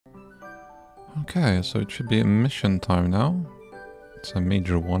Okay, so it should be a mission time now. It's a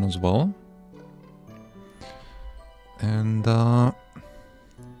major one as well. And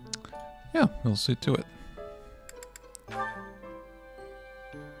yeah, we'll see to it.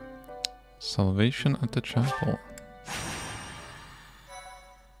 Salvation at the chapel.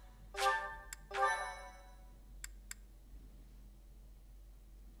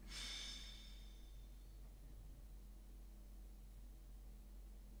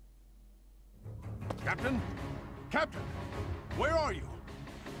 Captain? Captain! Where are you?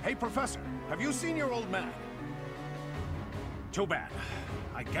 Hey, Professor, have you seen your old man? Too bad.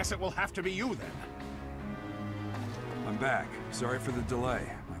 I guess it will have to be you then. I'm back. Sorry for the delay.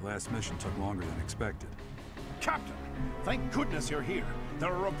 My last mission took longer than expected. Captain, thank goodness you're here.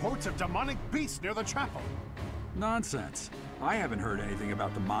 There are reports of demonic beasts near the chapel. Nonsense. I haven't heard anything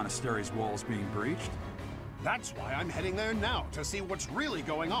about the monastery's walls being breached. That's why I'm heading there now, to see what's really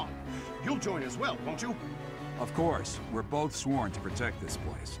going on. You'll join as well, won't you? Of course. We're both sworn to protect this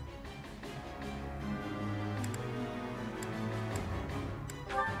place.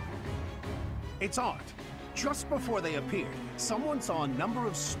 It's odd. Just before they appeared, someone saw a number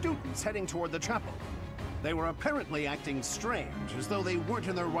of students heading toward the chapel. They were apparently acting strange, as though they weren't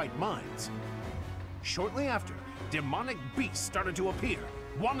in their right minds. Shortly after, demonic beasts started to appear,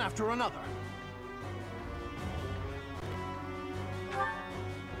 one after another.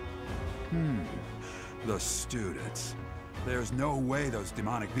 The students. There's no way those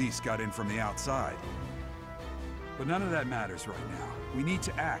demonic beasts got in from the outside. But none of that matters right now. We need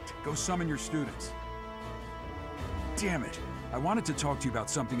to act. Go summon your students. Damn it. I wanted to talk to you about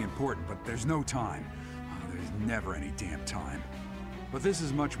something important, but there's no time. There's never any damn time. But this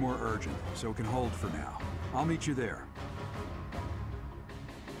is much more urgent, so it can hold for now. I'll meet you there.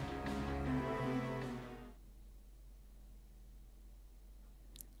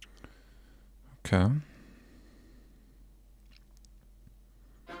 Okay.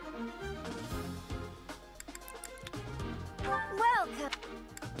 Welcome.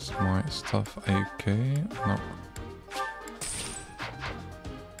 Is my stuff okay? No.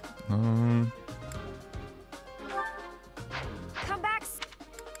 Come back.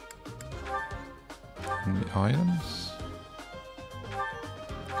 And the items?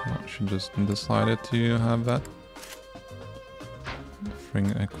 Oh, she just decided to have that thing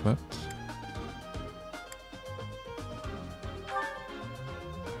equipped.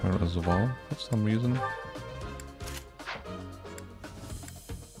 Her as well, for some reason.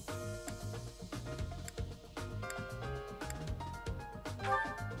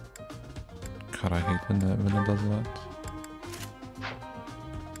 God, I hate when it does that.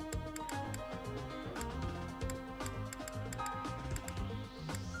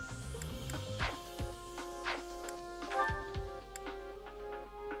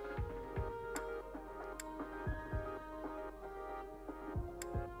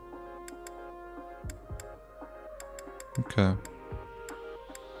 Okay.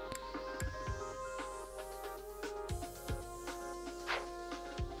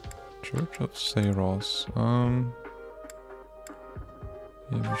 Church of Saros. Yeah,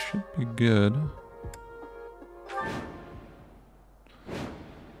 we should be good.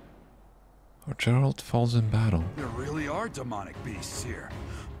 Our Gerald falls in battle. There really are demonic beasts here.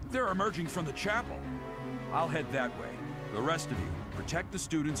 They're emerging from the chapel. I'll head that way. The rest of you, protect the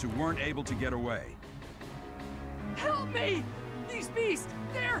students who weren't able to get away. Help me! These beasts,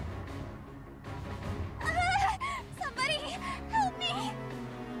 they're... Somebody, help me!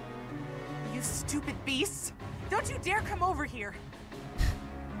 You stupid beasts! Don't you dare come over here!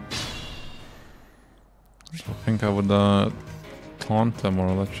 I think I would taunt them or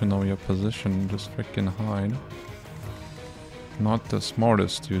let you know your position, just freaking hide. Not the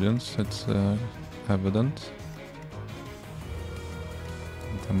smartest students, it's evident.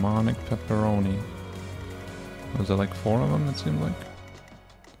 Demonic pepperoni. Was there like 4 of them, it seemed like?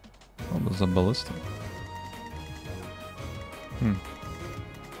 Oh, there's a ballista. Wait,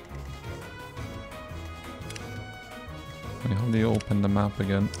 how do you open the map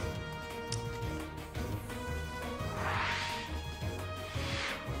again?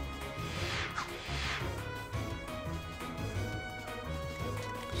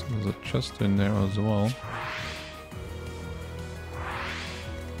 There's a chest in there as well.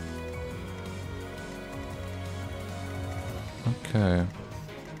 Okay.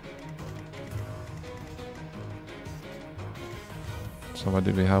 So what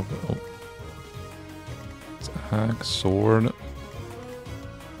do we have? Oh. It's a axe, sword.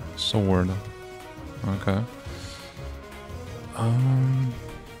 Sword. Okay.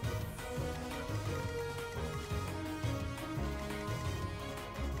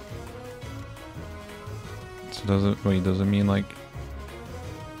 So does it, wait, does it mean like,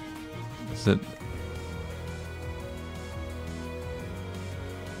 is it,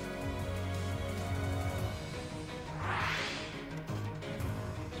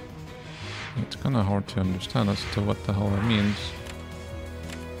 it's kind of hard to understand as to what the hell it means.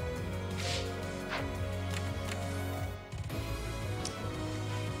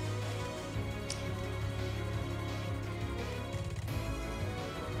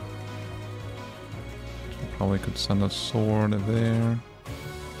 Probably could send a sword there.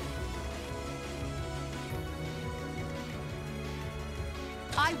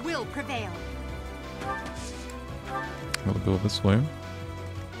 I will prevail. We'll go this way.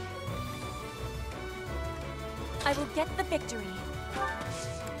 I will get the victory.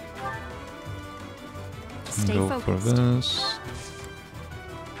 Stay Go focused. for this.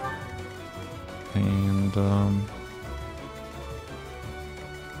 And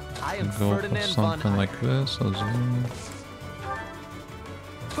I am go for Ferdinand von something like this as well.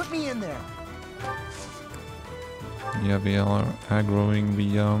 Put me in there. Yeah, we are aggroing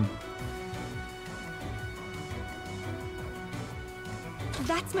the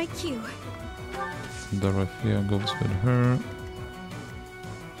That's my cue. Dorothea goes with her.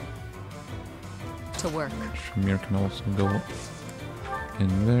 To work. Shamir can also go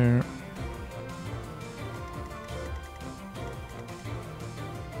in there.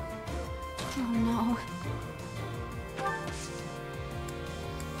 Oh no.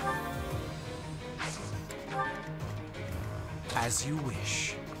 As you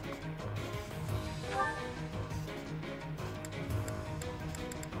wish.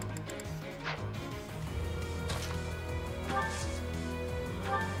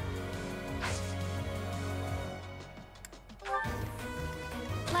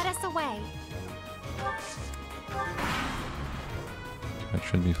 Let us away. That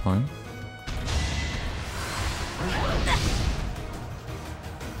should be fine.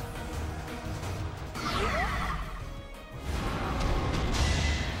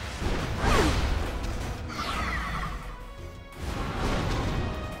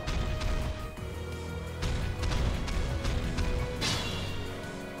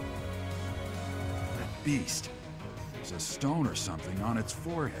 That beast. There's a stone or something on its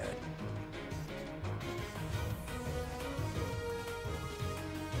forehead.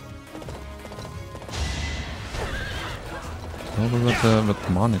 What about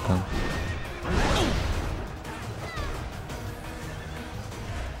Monica?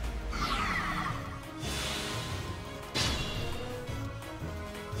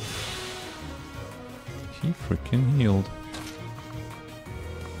 He freaking healed.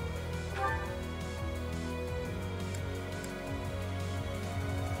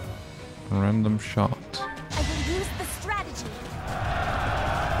 Random shot. I will use the strategy.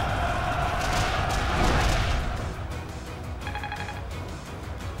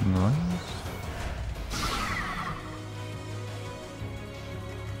 Nice.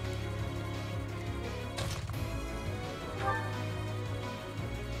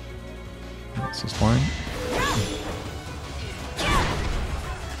 This is fine.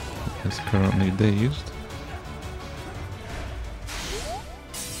 He's currently dazed.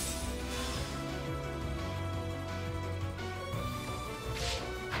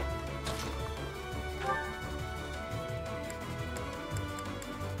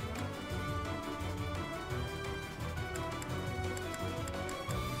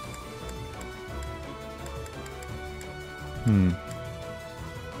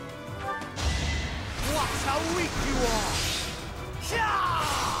 Watch how weak you are.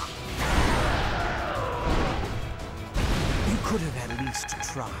 You could have at least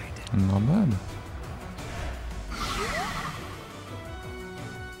tried. Not bad.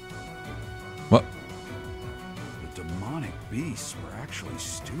 What? The demonic beasts were actually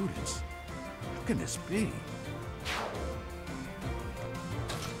students. How can this be?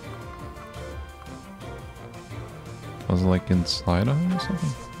 Was it like inside of him or something?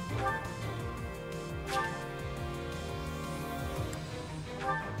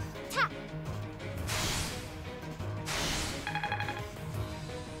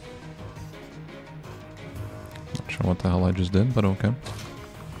 Not sure what the hell I just did, but okay.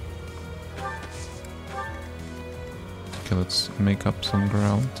 Okay, let's make up some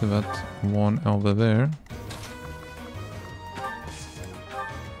ground to that one over there.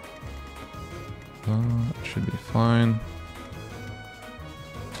 Should be fine.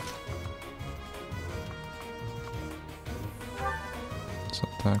 Let's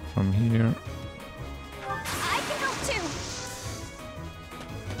attack from here. I can help too.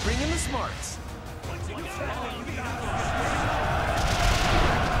 Bring in the smarts.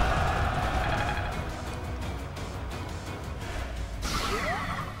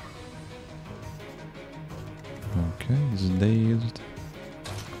 Okay, he's dazed.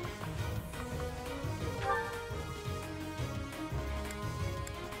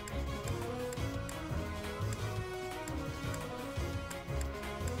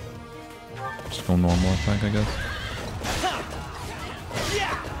 Just go normal attack, I guess.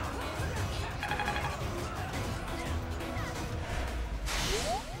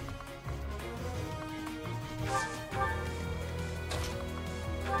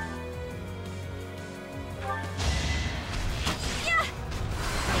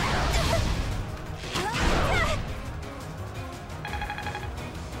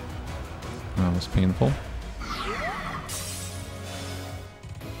 That was painful.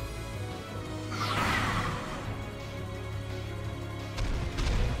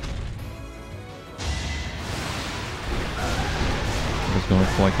 Just going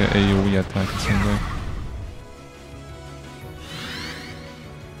for like an AoE attack it seems like.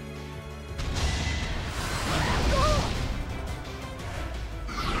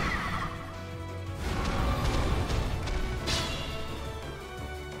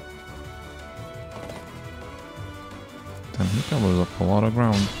 Damn, he covers up a lot of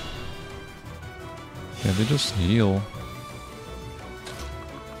ground. Yeah, they just heal.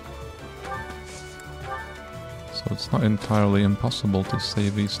 So it's not entirely impossible to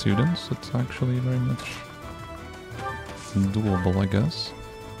save these students. It's actually very much doable, I guess.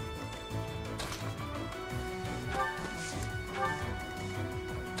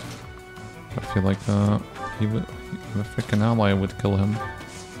 I feel like the freaking ally would kill him.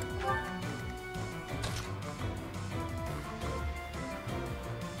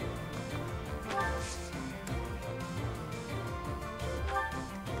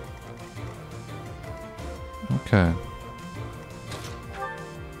 Okay.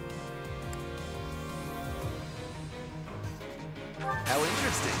 How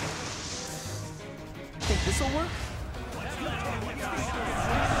interesting. Think this'll work?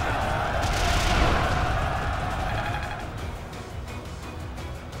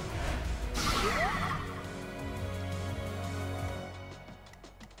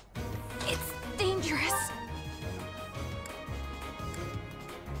 It's dangerous.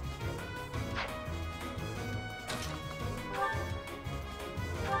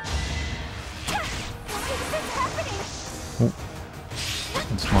 Why is this happening? Oh.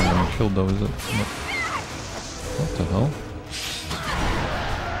 It's not gonna kill though, is it? No. What the hell?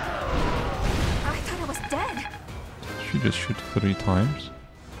 I thought I was dead. She just shoot 3 times.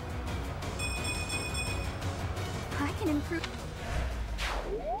 I can improve.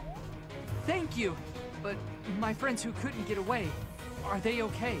 Thank you! But my friends who couldn't get away, are they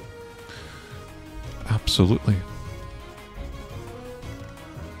okay? Absolutely.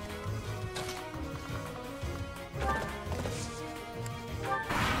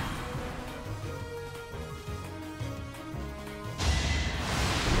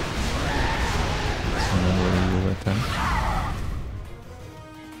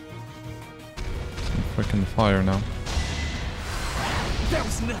 Some freaking fire now. That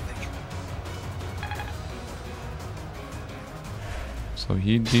was nothing. So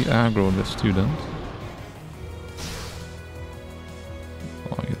he de-aggroed the student.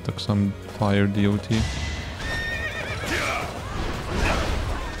 Oh, he took some fire DOT.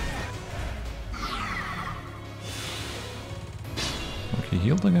 Okay,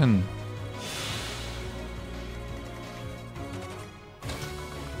 healed again.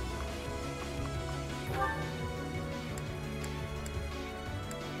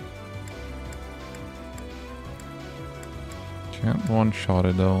 Can't one-shot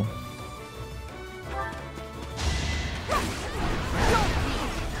it though.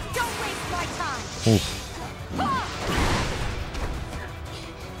 Don't waste my time. Oof.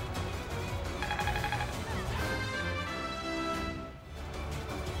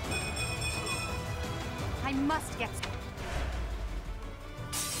 I must get.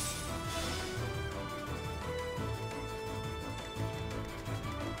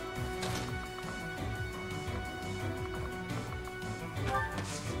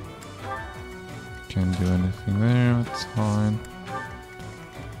 Can't do anything there, that's fine.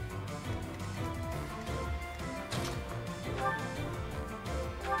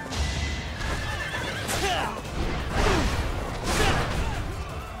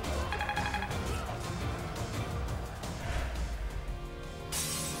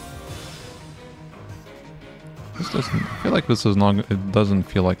 This doesn't, I feel like this is not, it doesn't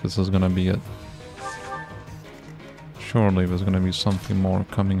feel like this is gonna be it. Surely there's gonna be something more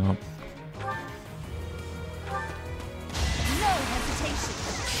coming up. No hesitation.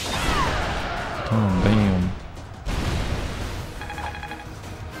 Oh, damn.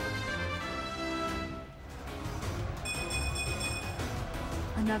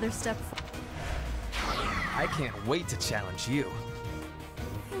 another step. I can't wait to challenge you.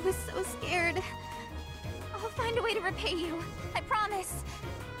 I was so scared. I'll find a way to repay you. I promise.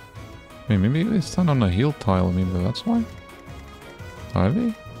 Wait, maybe they stand on a heal tile, maybe that's why?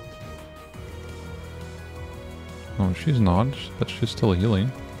 Ivy? Oh, she's not, but she's still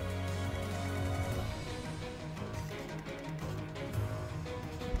healing.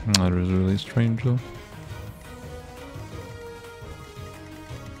 That is really strange though.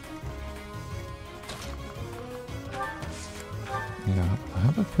 Yeah, I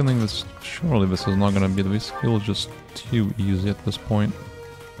have a feeling this, surely this is not gonna be, this skill is just too easy at this point.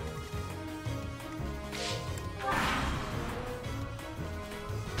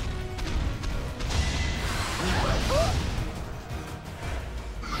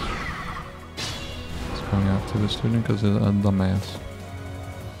 It's going after the student because he's a dumbass.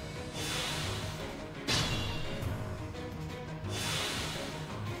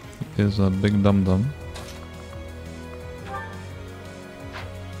 He is a big dum-dum.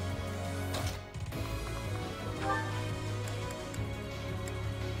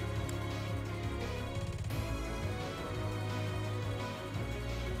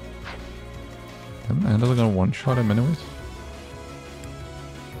 And they're gonna one-shot him anyways.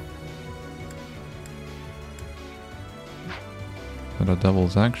 But a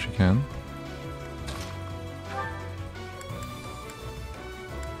devil's actually can.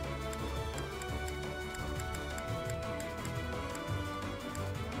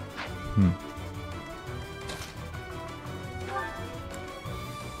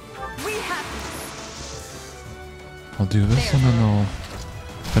 I'll do this and then I'll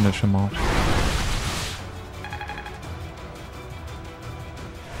finish him off.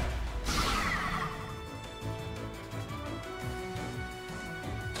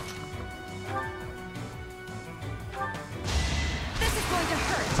 This is going to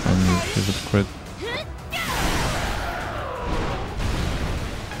hurt. And she's a crit.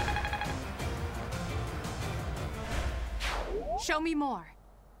 Show me more.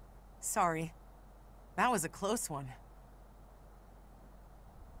 Sorry. That was a close one.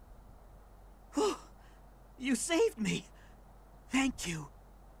 You saved me. Thank you.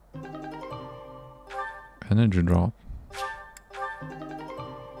 Energy drop.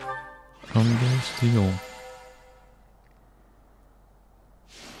 Humble steel.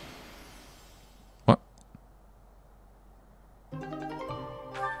 What?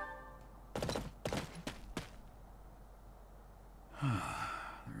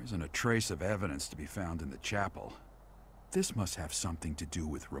 There isn't a trace of evidence to be found in the chapel. This must have something to do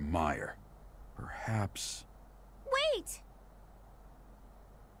with Remire. Perhaps... Wait!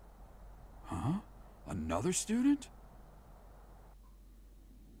 Huh? Another student?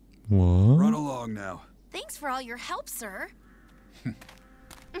 What? Run along now. Thanks for all your help, sir.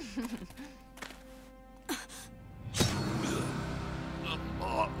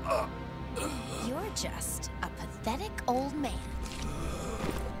 You're just a pathetic old man.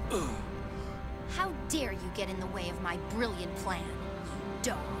 How dare you get in the way of my brilliant plan, you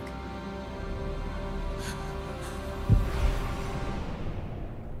dog.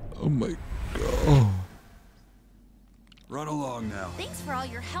 Oh my god. Run along now. Thanks for all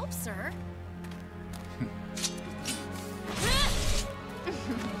your help, sir.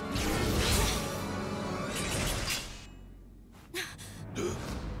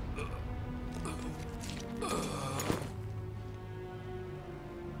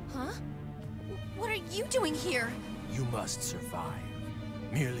 Huh? What are you doing here? You must survive.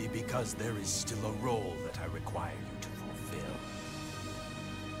 Merely because there is still a role that I require you to fulfill.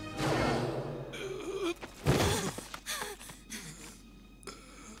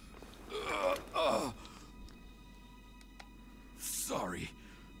 Sorry.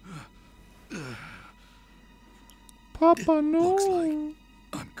 Papa, no. Looks like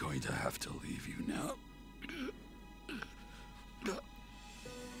I'm going to have to leave you now.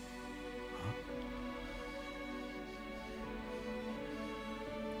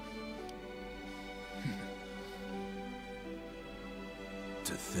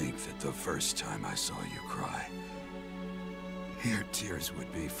 To think that the first time I saw you cry, your tears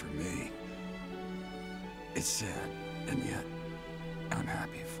would be for me. It's sad, and yet I'm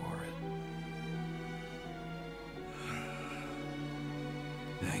happy for it.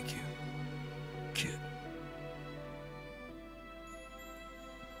 Thank you, kid.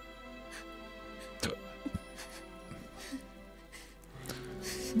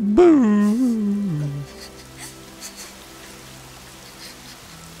 Boo!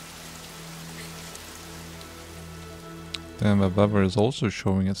 Damn, the Bever is also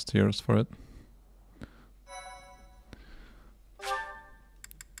showing its tears for it.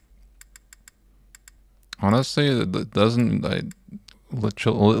 honestly, it doesn't.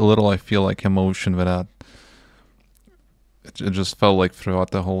 Little I feel like emotion with that. It just felt like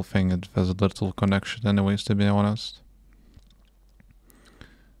throughout the whole thing, it has a little connection, anyways. To be honest.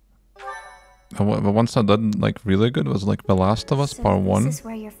 But once I did like really good was like The Last of Us So Part 1. this is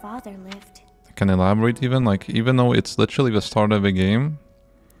where your father lived. I can elaborate even, like, even though it's literally the start of the game,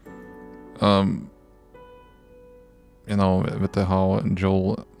 you know, with how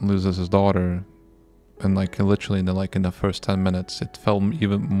Joel loses his daughter, and like literally in the first 10 minutes, it felt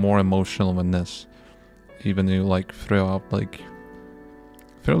even more emotional than this. Even you like throw up like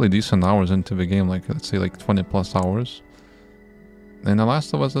fairly decent hours into the game, like let's say like 20 plus hours. In The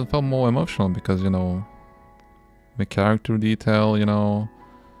Last of Us, it felt more emotional because, you know, the character detail, you know,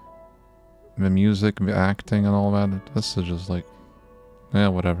 the music, the acting and all that. This is just like, yeah,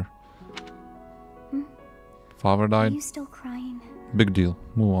 whatever. Father Are died. you still crying? Big deal.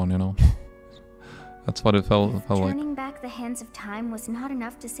 Move on, you know. That's what it felt like. Turning back the hands of time was not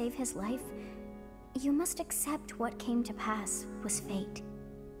enough to save his life. You must accept what came to pass was fate.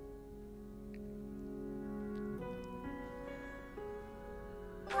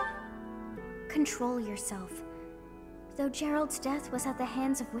 Control yourself. Though Gerald's death was at the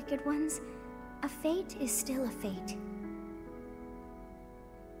hands of wicked ones, a fate is still a fate.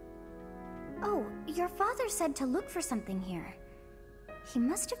 Oh, your father said to look for something here. He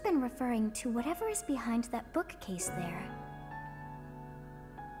must have been referring to whatever is behind that bookcase there.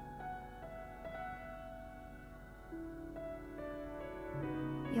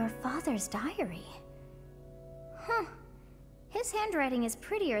 Your father's diary. Huh. His handwriting is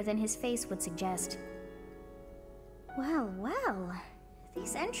prettier than his face would suggest. Well, well.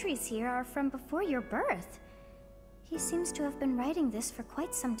 These entries here are from before your birth. He seems to have been writing this for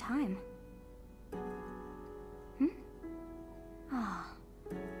quite some time. Ah.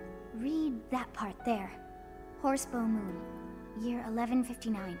 Read that part there. Horsebow Moon, year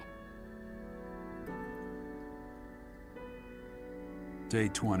 1159. Day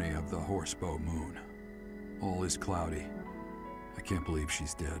 20 of the Horsebow Moon. All is cloudy. I can't believe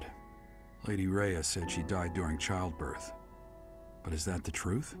she's dead. Lady Rhea said she died during childbirth. But is that the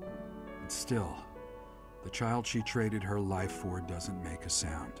truth? And still, the child she traded her life for doesn't make a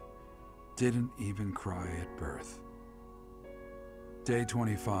sound. Didn't even cry at birth. Day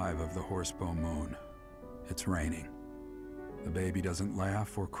 25 of the Horsebow Moon. It's raining. The baby doesn't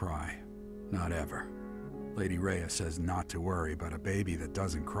laugh or cry. Not ever. Lady Rhea says not to worry, but a baby that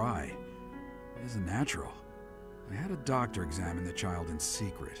doesn't cry isn't natural. I had a doctor examine the child in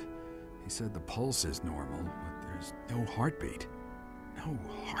secret. He said the pulse is normal, but there's no heartbeat. No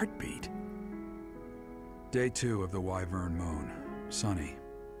heartbeat. Day 2 of the Wyvern Moon. Sunny.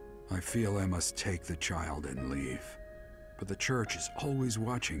 I feel I must take the child and leave. But the church is always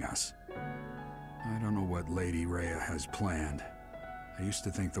watching us. I don't know what Lady Rhea has planned. I used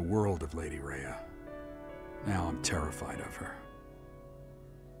to think the world of Lady Rhea. Now I'm terrified of her.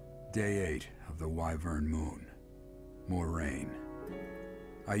 Day 8 of the Wyvern Moon. More rain.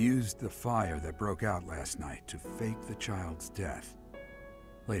 I used the fire that broke out last night to fake the child's death.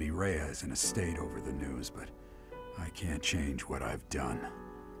 Lady Rhea is in a state over the news, but I can't change what I've done.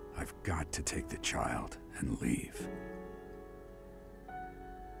 I've got to take the child and leave.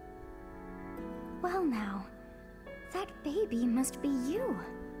 Well now, that baby must be you.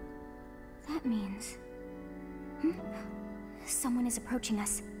 That means... Someone is approaching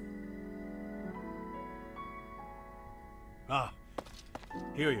us. Ah,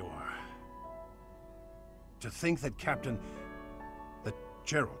 here you are. To think that that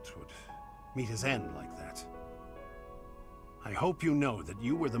Gerald would meet his end like that. I hope you know that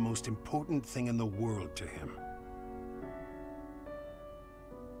you were the most important thing in the world to him.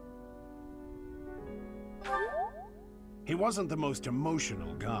 He wasn't the most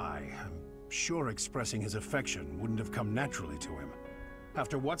emotional guy. I'm sure expressing his affection wouldn't have come naturally to him.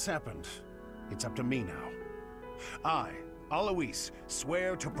 After what's happened, it's up to me now. I, Alois,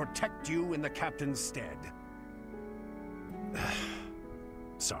 swear to protect you in the captain's stead.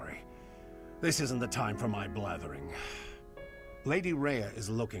 Sorry. This isn't the time for my blathering. Lady Rhea is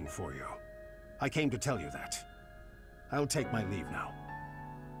looking for you. I came to tell you that. I'll take my leave now.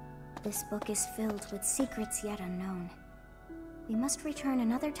 This book is filled with secrets yet unknown. We must return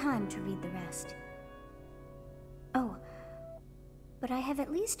another time to read the rest. Oh, but I have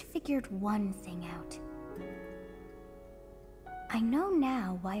at least figured one thing out. I know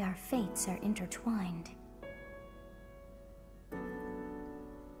now why our fates are intertwined.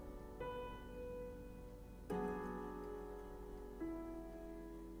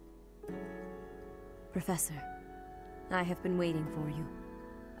 Professor, I have been waiting for you.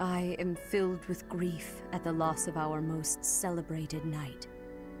 I am filled with grief at the loss of our most celebrated knight.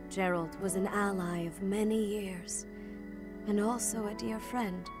 Gerald was an ally of many years, and also a dear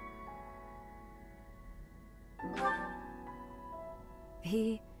friend.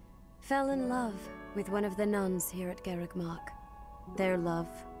 He fell in love with one of the nuns here at Garreg-Mach. Their love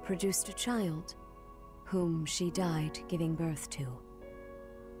produced a child, whom she died giving birth to.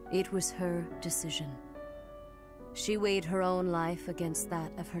 It was her decision. She weighed her own life against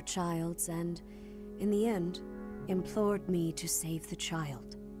that of her child's and, in the end, implored me to save the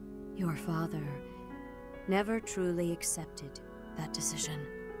child. Your father never truly accepted that decision.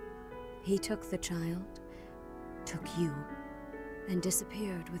 He took the child, took you, and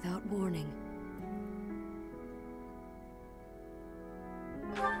disappeared without warning.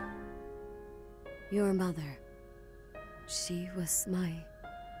 Your mother, she was my...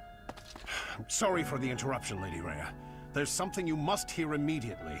 Sorry for the interruption, Lady Rhea. There's something you must hear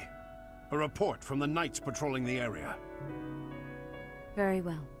immediately. A report from the knights patrolling the area. Very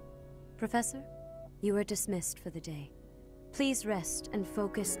well. Professor, you are dismissed for the day. Please rest and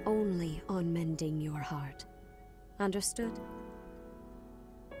focus only on mending your heart. Understood?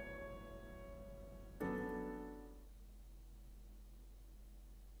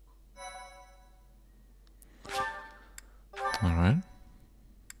 All right.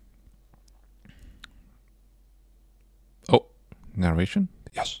 Oh, narration?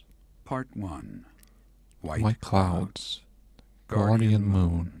 Yes. Part 1. White clouds, guardian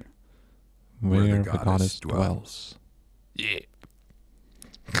moon, where the goddess dwells. Yeah.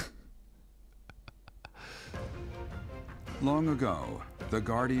 Long ago, the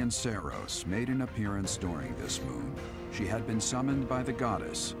guardian Seiros made an appearance during this moon. She had been summoned by the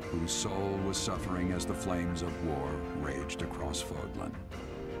goddess, whose soul was suffering as the flames of war raged across Fodlan.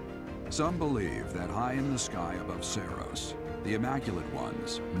 Some believe that high in the sky above Seiros, the Immaculate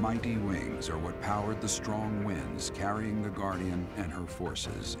One's mighty wings are what powered the strong winds carrying the Guardian and her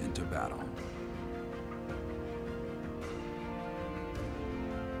forces into battle.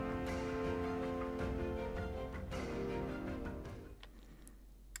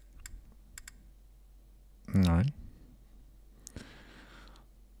 Alright.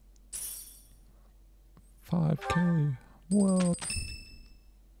 5K. What?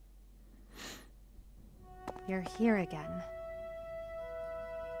 You're here again.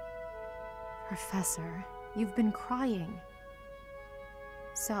 Professor, you've been crying.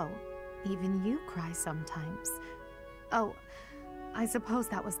 So, even you cry sometimes. Oh, I suppose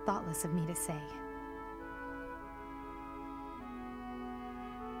that was thoughtless of me to say.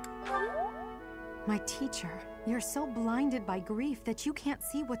 My teacher, you're so blinded by grief that you can't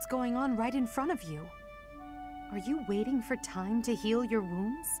see what's going on right in front of you. Are you waiting for time to heal your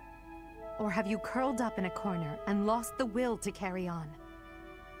wounds? Or have you curled up in a corner and lost the will to carry on?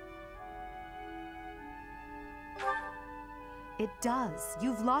 It does.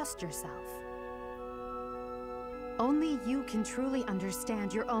 You've lost yourself. Only you can truly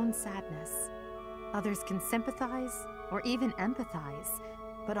understand your own sadness. Others can sympathize or even empathize,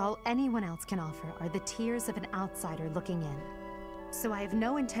 but all anyone else can offer are the tears of an outsider looking in. So I have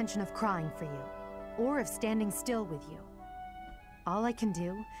no intention of crying for you, or of standing still with you. All I can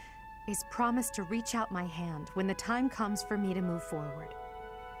do is promise to reach out my hand when the time comes for me to move forward.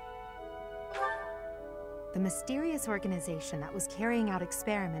 The mysterious organization that was carrying out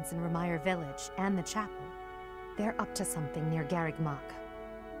experiments in Remire Village and the chapel, they're up to something near Garreg-Mach.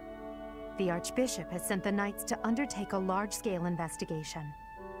 The Archbishop has sent the Knights to undertake a large-scale investigation.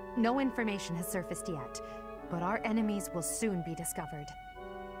 No information has surfaced yet, but our enemies will soon be discovered.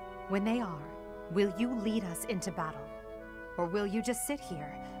 When they are, will you lead us into battle? Or will you just sit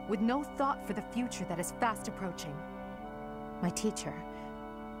here, with no thought for the future that is fast approaching? My teacher,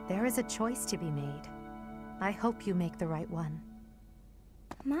 there is a choice to be made. I hope you make the right one.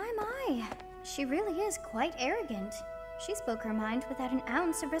 My. She really is quite arrogant. She spoke her mind without an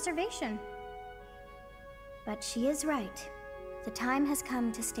ounce of reservation. But she is right. The time has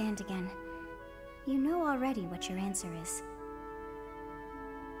come to stand again. You know already what your answer is.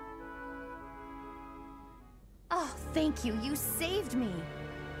 Oh, thank you. You saved me.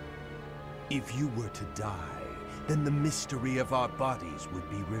 If you were to die, then the mystery of our bodies would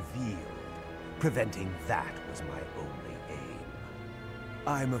be revealed. Preventing that was my only aim.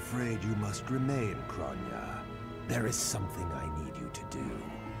 I'm afraid you must remain, Kronya. There is something I need you to do.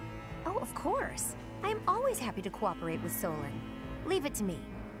 Oh, of course. I am always happy to cooperate with Solon. Leave it to me.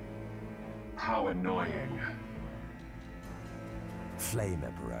 How annoying. Flame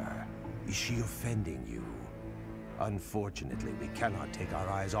Emperor, is she offending you? Unfortunately, we cannot take our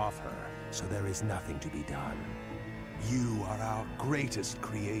eyes off her, so there is nothing to be done. You are our greatest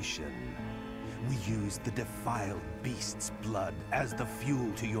creation. We use the defiled beast's blood as the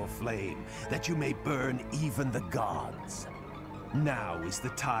fuel to your flame, that you may burn even the gods. Now is the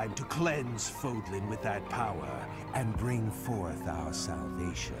time to cleanse Fodlan with that power and bring forth our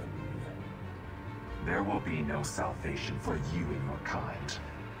salvation. There will be no salvation for you and your kind.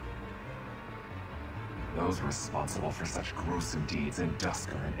 Those responsible for such gruesome deeds in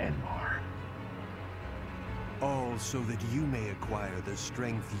Dusker and Enmar. All so that you may acquire the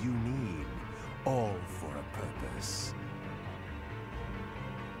strength you need. All for a purpose.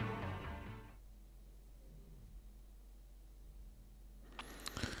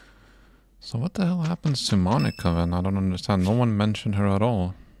 So what the hell happens to Monica then? I don't understand. No one mentioned her at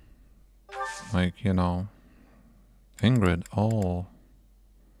all. Like, you know... Ingrid. Oh.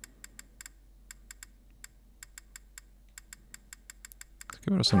 Let's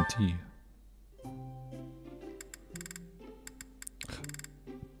give her some tea.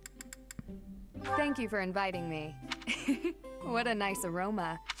 Thank you for inviting me. What a nice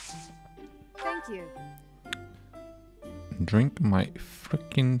aroma. Thank you. Drink my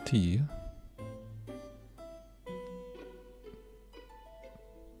freaking tea.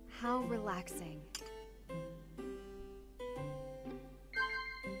 How relaxing.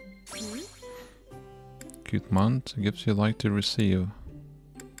 Cute mount gives you light to receive.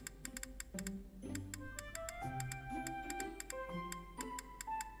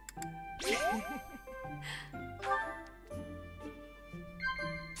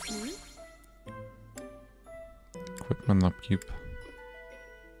 Equipment upkeep.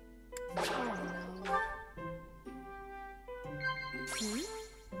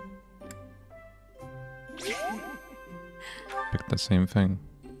 Pick the same thing.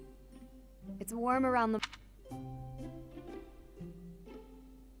 It's warm around the...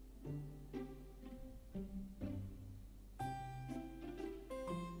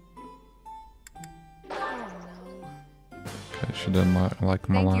 Okay, she didn't like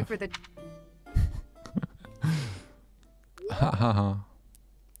my Thank you laugh. for the... Haha.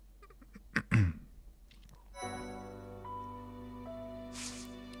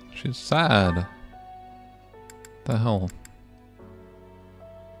 She's sad. The hell?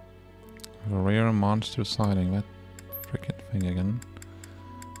 A rare monster sighting. That freaking thing again.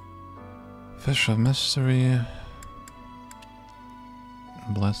 Fish of mystery.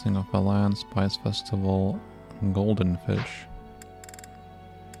 Blessing of the Land. Spice Festival. Golden fish.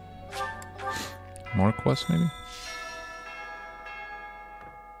 More quests maybe?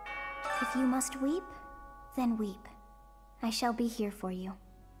 If you must weep, then weep. I shall be here for you.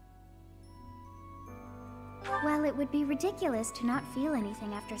 Well, it would be ridiculous to not feel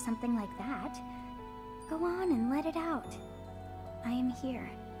anything after something like that. Go on and let it out. I am here.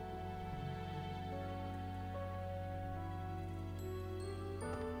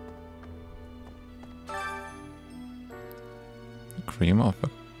 Cream of a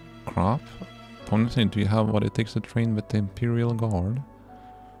crop? Honestly, do you have what it takes to train with the Imperial Guard?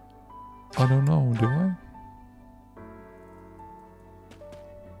 I don't know, do I?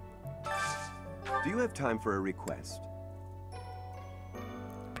 Do you have time for a request?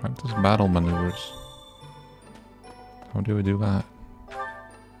 Practice battle maneuvers. How do we do that?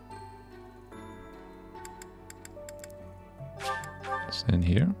 It's in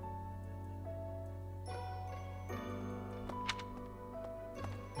here.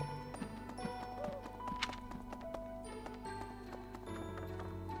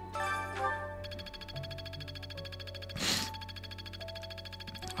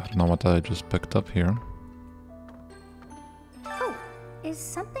 I don't know what I just picked up here. Oh, is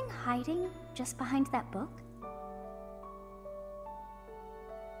something hiding just behind that book?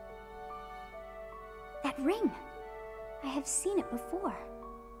 That ring! I have seen it before.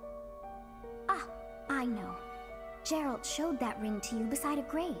 Ah, I know. Gerald showed that ring to you beside a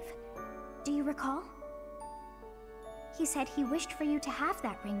grave. Do you recall? He said he wished for you to have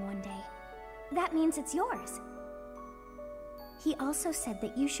that ring one day. That means it's yours. He also said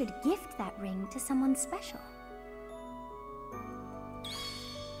that you should gift that ring to someone special.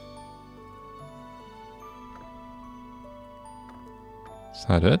 Is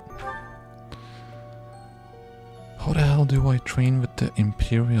that it? How the hell do I train with the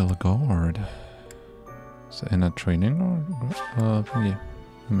Imperial Guard? Is it in a training or yeah.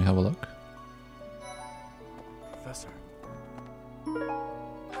 Let me have a look. Professor.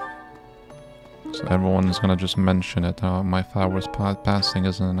 So everyone's gonna just mention it. My flowers passing,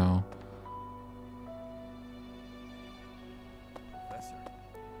 isn't it now? Professor.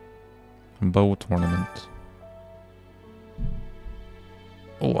 Bow tournament.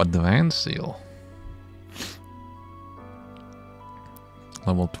 Oh, advanced seal.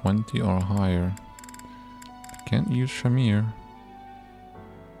 Level 20 or higher. I can't use Shamir.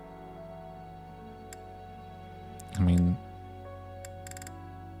 I mean,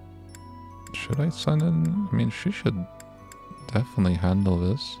 should I send in? I mean, she should definitely handle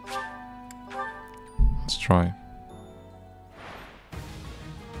this. Let's try.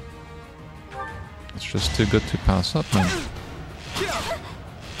 It's just too good to pass up, man.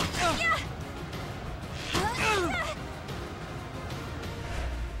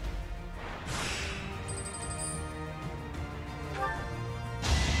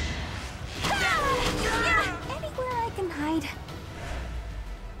 Anywhere I can hide.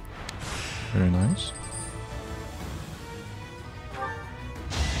 Very nice.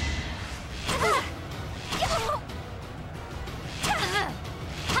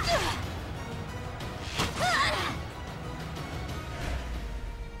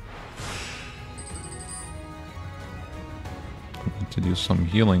 Need to do some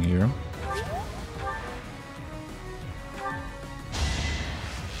healing here.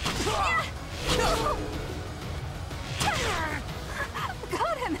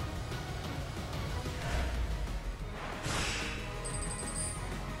 Got him.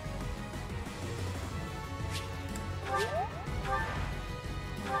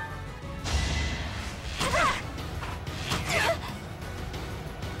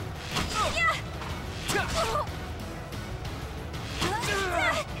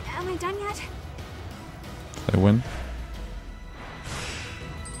 Am I done yet? I win.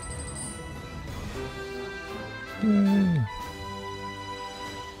 Yay.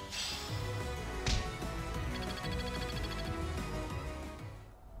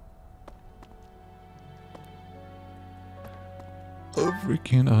 A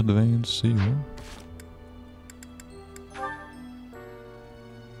freaking advanced seal.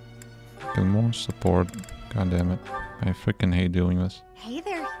 Get more support. God damn it. I freaking hate doing this. Hey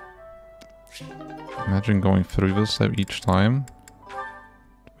there. Imagine going through this each time.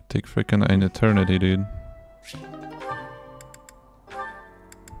 It would take freaking an eternity, dude.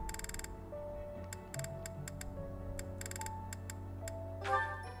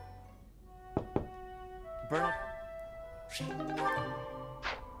 Burn it.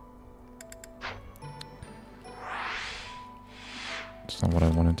 It's not what I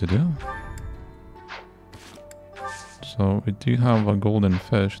wanted to do. So we do have a golden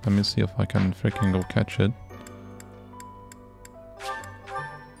fish. Let me see if I can freaking go catch it.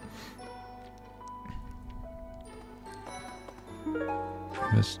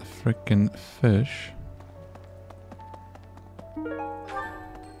 This freaking fish.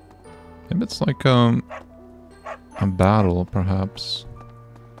 Maybe it's like a battle, perhaps.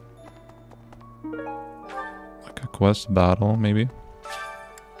 Like a quest battle, maybe.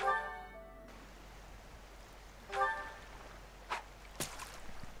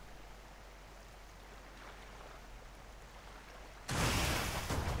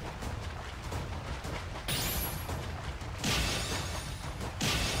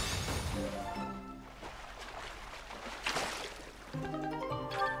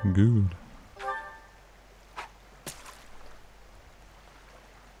 Good.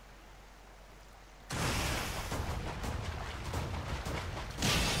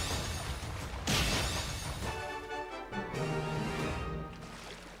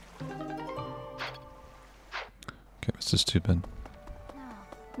 Okay, this is stupid.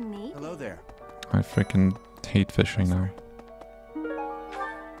 Me? Hello there. I freaking hate fishing now.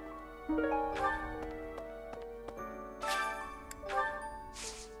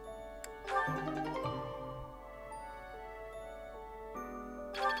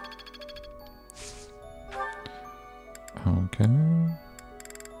 Okay.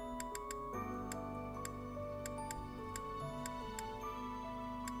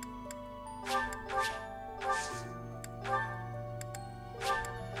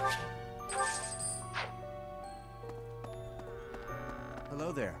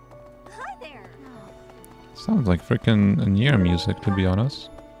 Hello there. Hi there. Sounds like freaking Nier music, to be honest.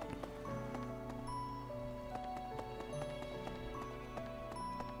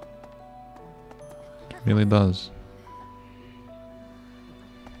 It really does.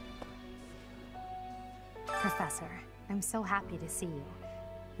 Professor, I'm so happy to see you.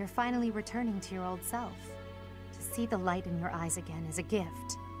 You're finally returning to your old self. To see the light in your eyes again is a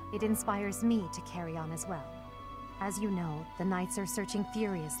gift. It inspires me to carry on as well. As you know, the Knights are searching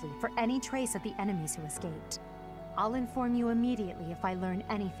furiously for any trace of the enemies who escaped. I'll inform you immediately if I learn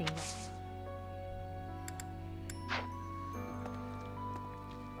anything.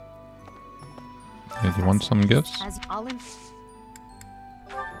 Hey, do you want some gifts?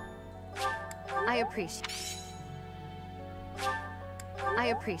 I appreciate. I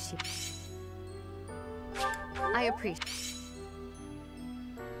appreciate.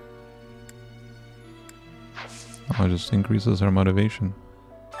 Oh, it just increases her motivation.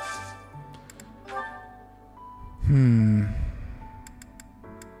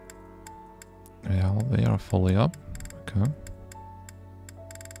 Yeah, they are fully up. Okay.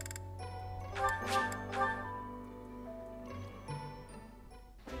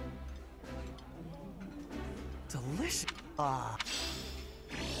 Delicious.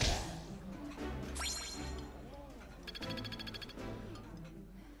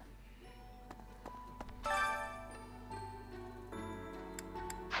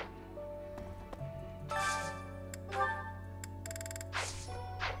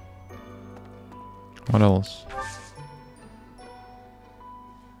 What else?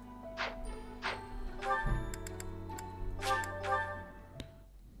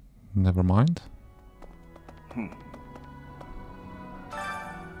 Never mind.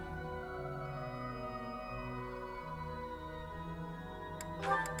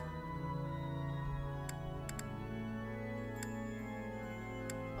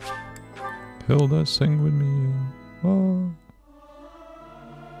 Hilda, sing with me. Oh.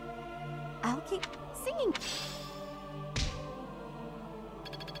 I'll keep singing.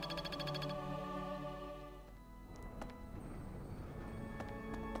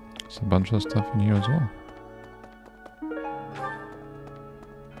 There's a bunch of stuff in here as well.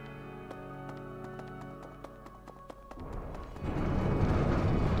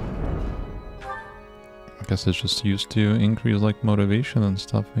 I guess it's just used to increase like motivation and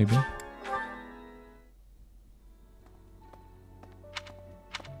stuff, maybe.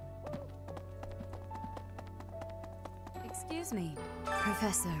 Excuse me,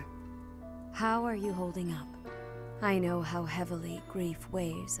 Professor. How are you holding up? I know how heavily grief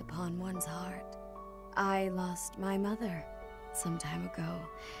weighs upon one's heart. I lost my mother some time ago.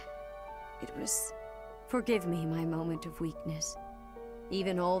 It was... Forgive me my moment of weakness.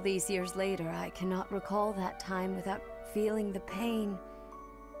 Even all these years later, I cannot recall that time without feeling the pain,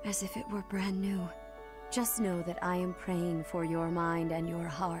 as if it were brand new. Just know that I am praying for your mind and your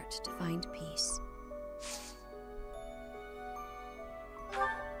heart to find peace.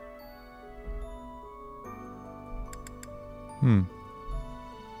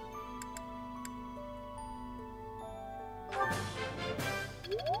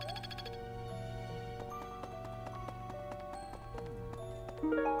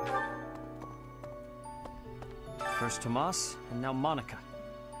 First Tomas, and now Monica.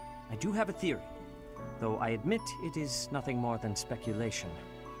 I do have a theory, though I admit it is nothing more than speculation.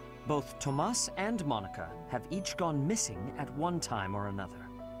 Both Tomas and Monica have each gone missing at one time or another.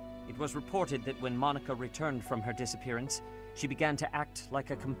 It was reported that when Monica returned from her disappearance, she began to act like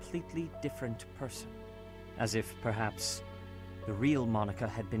a completely different person. As if, perhaps, the real Monica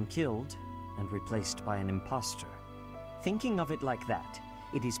had been killed and replaced by an imposter. Thinking of it like that,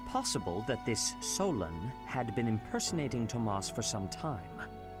 it is possible that this Solon had been impersonating Tomas for some time.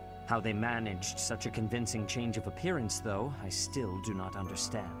 How they managed such a convincing change of appearance, though, I still do not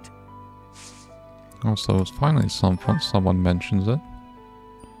understand. Also, finally someone mentions it.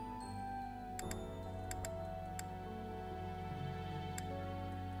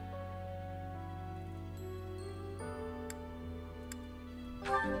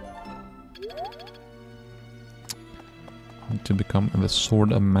 To become the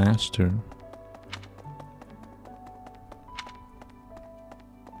sword master.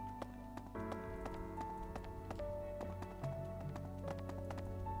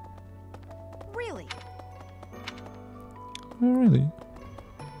 Really? Oh, really?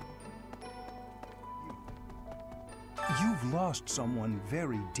 You've lost someone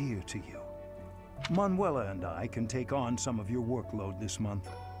very dear to you. Manuela and I can take on some of your workload this month.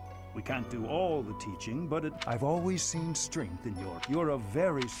 We can't do all the teaching, but I've always seen strength in you're a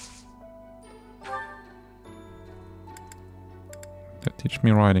very... Yeah, teach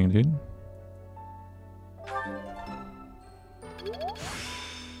me writing, dude.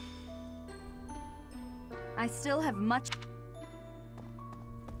 I still have much...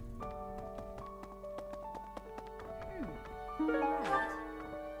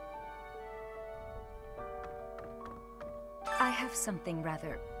 I have something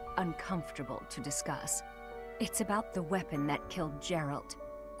rather uncomfortable to discuss. It's about the weapon that killed Geralt.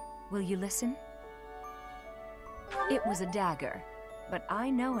 Will you listen? It was a dagger, but I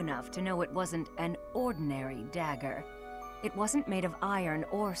know enough to know it wasn't an ordinary dagger. It wasn't made of iron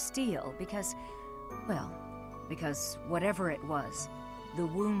or steel because, well, because whatever it was, the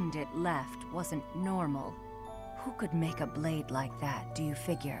wound it left wasn't normal. Who could make a blade like that, do you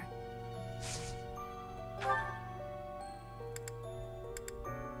figure?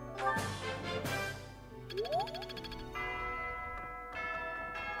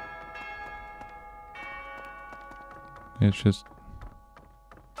 It's just...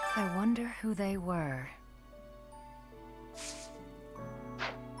 I wonder who they were.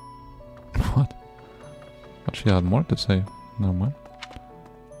 What? But she had more to say. Never mind.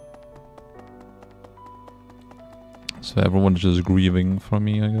 So everyone's just grieving for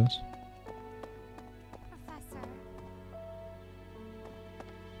me, I guess. Professor.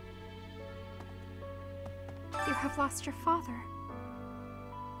 You have lost your father.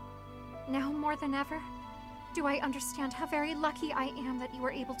 Now more than ever, do I understand how very lucky I am that you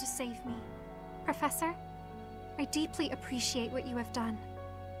were able to save me. Professor, I deeply appreciate what you have done.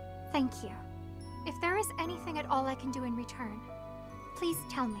 Thank you. If there is anything at all I can do in return, please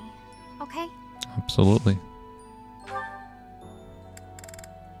tell me, okay? Absolutely.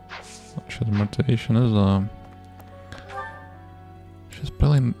 She's motivation is she's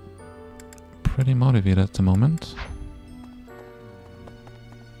pretty motivated at the moment.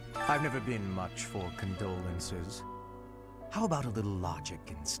 I've never been much for condolences. How about a little logic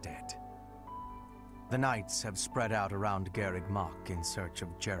instead? The knights have spread out around Garreg Mach in search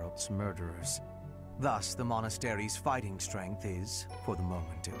of Geralt's murderers. Thus, the monastery's fighting strength is, for the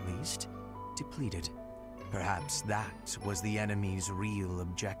moment at least, depleted. Perhaps that was the enemy's real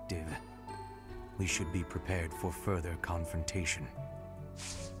objective. We should be prepared for further confrontation.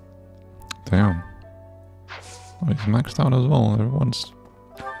 Damn. Oh, he's maxed out as well. Everyone's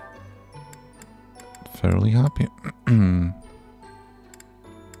fairly happy.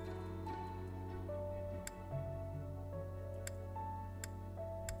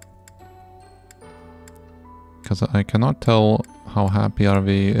 Because I cannot tell how happy are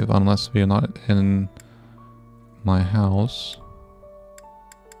we unless we are not in my house.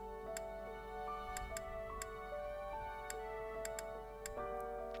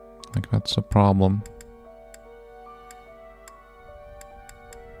 Like, that's a problem.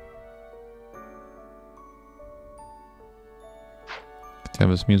 Yeah,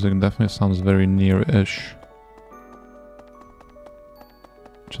 this music definitely sounds very near-ish.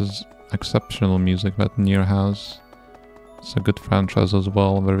 Which is exceptional music that Nier has. It's a good franchise as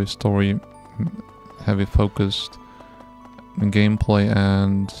well, very story heavy focused gameplay,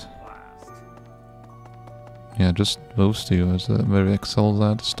 and yeah, just those two as very excels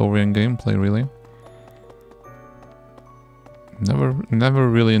at story and gameplay, really. Never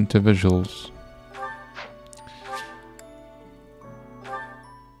really into visuals.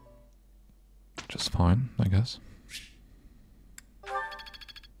 Just fine, I guess.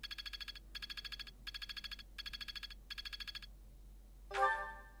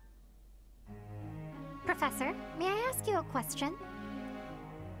 Professor, may I ask you a question?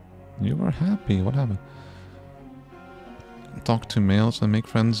 You were happy, what happened? Talk to males and make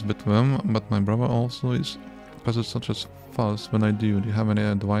friends with them, but my brother also is, because it's such a fuss when I do. Do you have any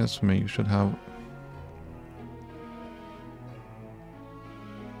advice for me? You should have...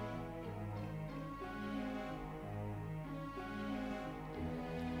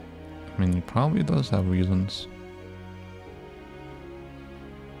 I mean, he probably does have reasons.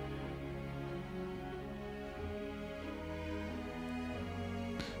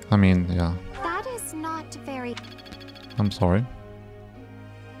 I mean, yeah. That is not very... I'm sorry.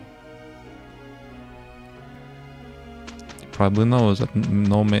 He probably knows that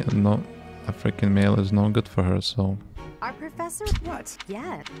no African male is no good for her, so... Our professor... What?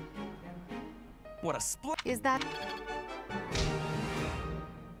 Yeah. What a split! Is that...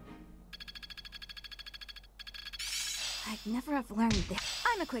 I'd never have learned this.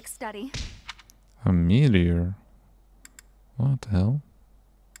 I'm a quick study. A meteor? What the hell?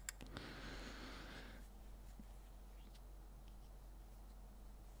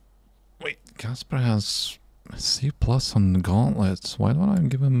 Wait, Casper has C+ on the gauntlets. Why don't I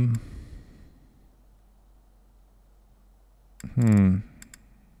give him...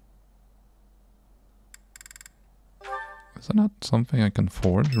 Is that not something I can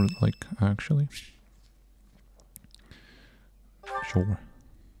forge, like, actually? Sure.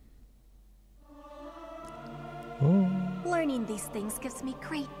 Oh. Learning these things gives me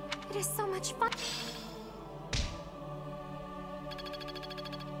great... It is so much fun.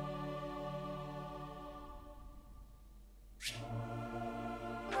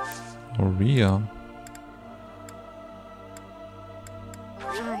 Oria.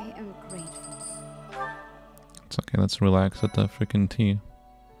 I am grateful. It's okay, let's relax at the freaking tea.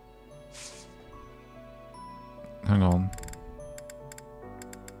 Hang on.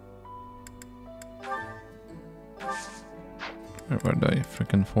 Where did I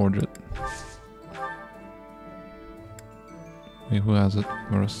freaking forge it? Wait, who has it?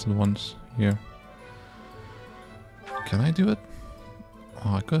 The rest of the ones here. Can I do it?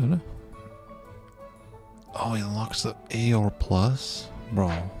 Oh, I could. Oh, he unlocks the AR plus?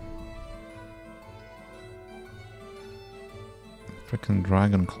 Bro. Freaking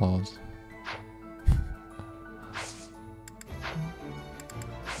dragon claws.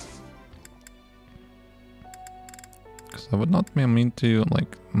 Because I would not mean to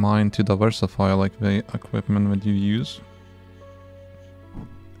like mind to diversify like the equipment that you use.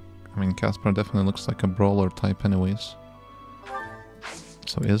 I mean, Casper definitely looks like a brawler type anyways.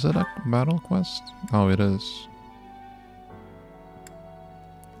 So is it a battle quest? Oh, it is.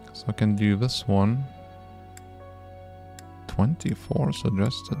 So I can do this one. 24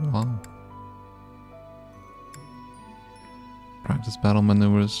 suggested, wow. Practice battle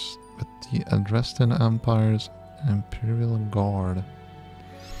maneuvers with the Adrestin Empire's Imperial Guard.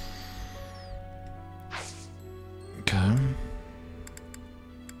 Okay.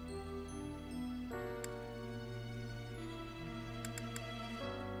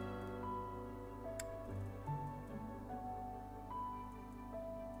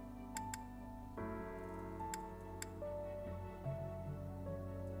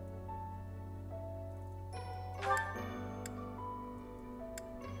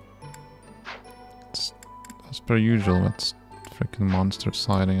 As per usual, it's freaking monster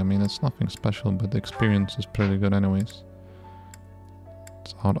sighting. I mean, it's nothing special, but the experience is pretty good anyways.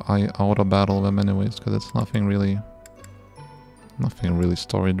 It's auto battle them anyways, because it's nothing really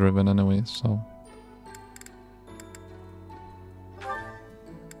story driven anyways, so.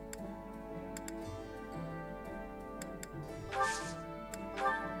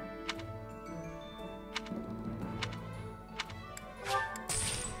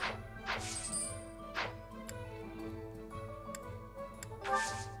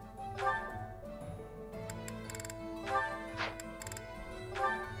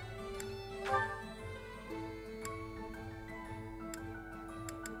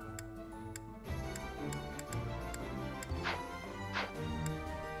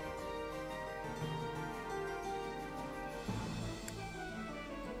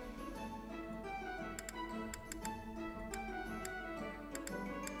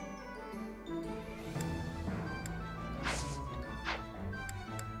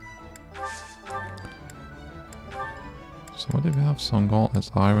 So what do we have? Some gold as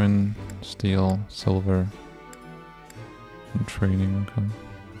iron, steel, silver, and training, okay.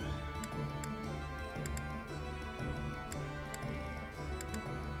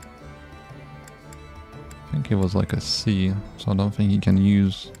 I think it was like a C, so I don't think he can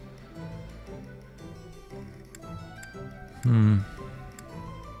use.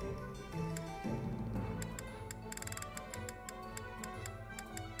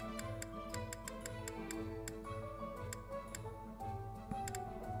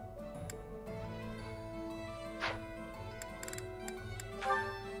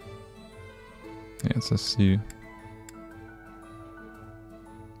 Yeah, it's a C.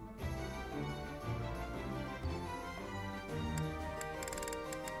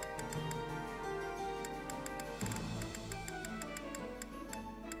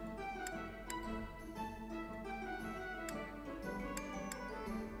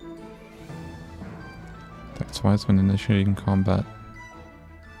 That's why it's when initiating combat.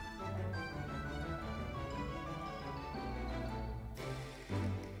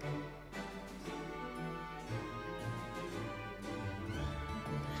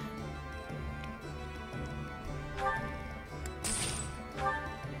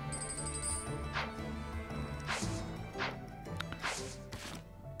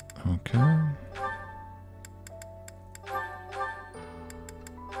 Okay.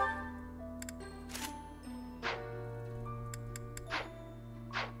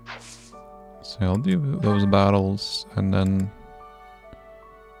 So I'll do those battles and then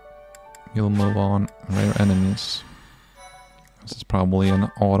you'll move on. Rare enemies. This is probably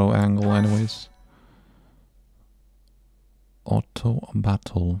an auto angle anyways. Auto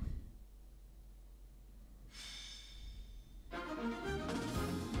battle.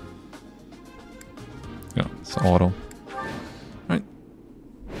 Yeah, it's auto. Right.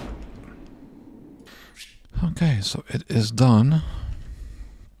 Okay, so it is done.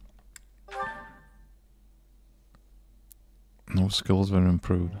 No skills were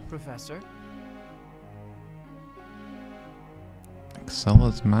improved. Professor? Excel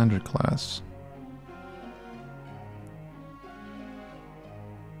as magic class.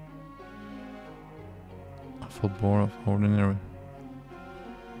 A full bore of ordinary.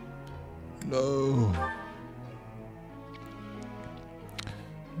 No.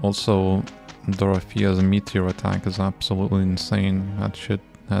 Also, Dorothea's meteor attack is absolutely insane. That shit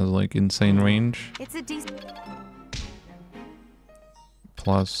has like insane range. It's a decent.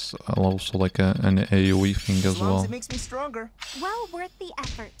 plus also like an AoE thing as well. It makes me stronger. Well worth the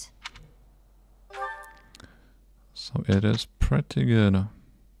effort. So it is pretty good.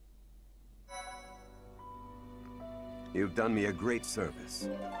 You've done me a great service.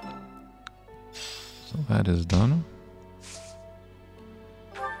 So that is done.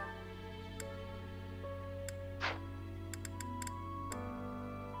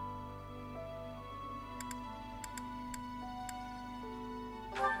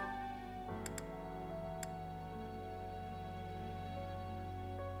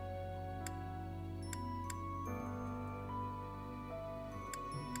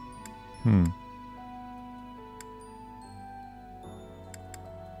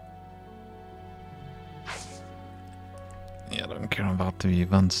 Yeah, I don't care about the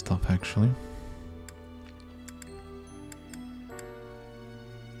event stuff actually.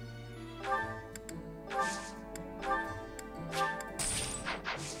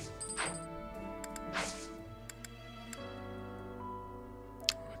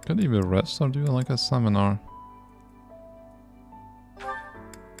 Could either rest or do like a seminar.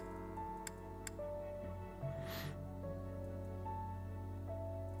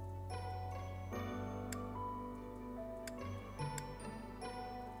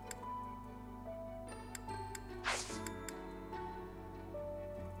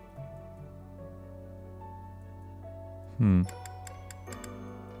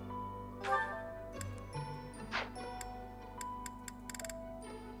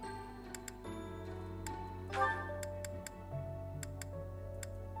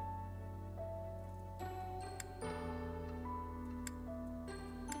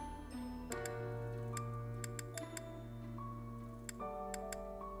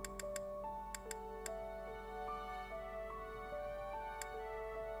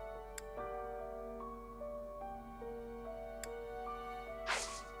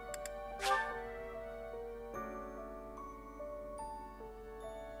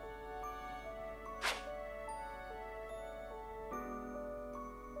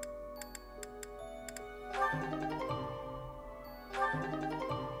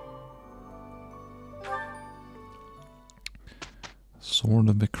 Sword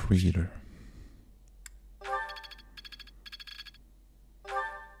of the Creator.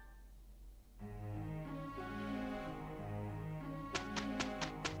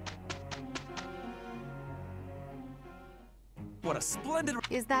 What a splendid...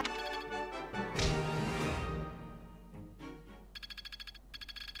 Is that...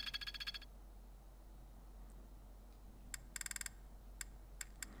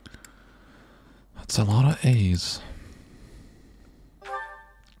 That's a lot of A's.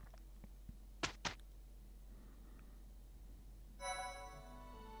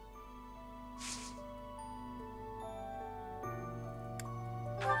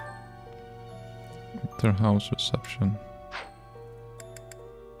 Their house reception.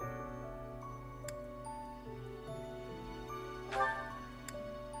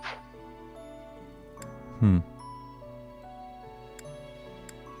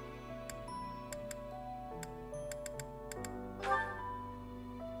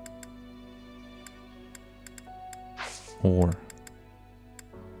 Or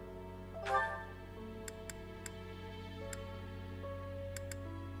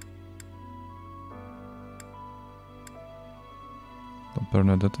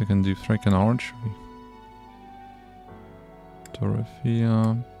Bernadette can do freaking archery.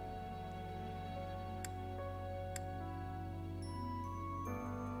 Dorothea.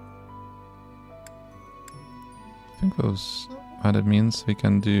 I think those what it means we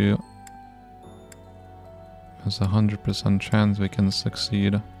can do. There's a 100% chance we can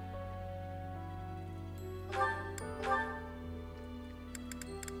succeed.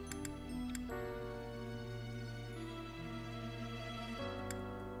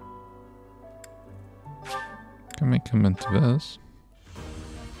 Can make him into this.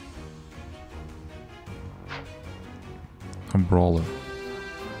 A brawler.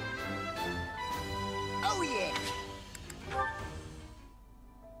 Oh yeah!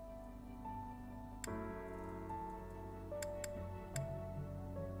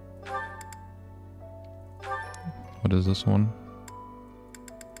 What is this one?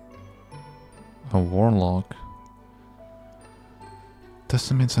 A warlock.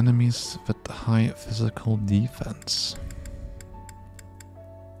 Decimates enemies with high physical defense.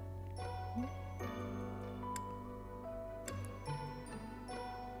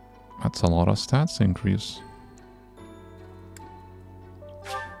 That's a lot of stats increase.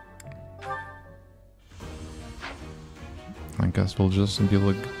 I guess we'll just be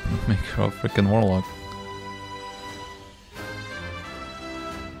like make her a freaking warlock.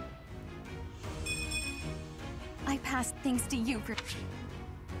 past thanks to you for...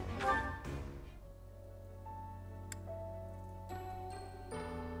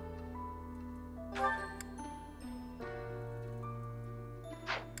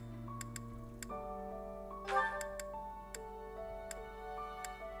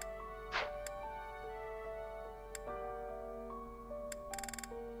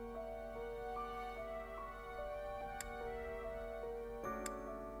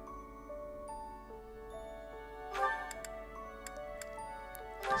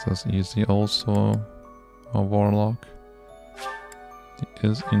 Says easy also a warlock. He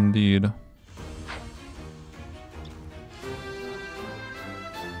is indeed.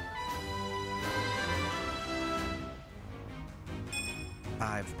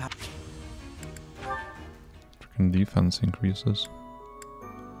 Freaking defense increases.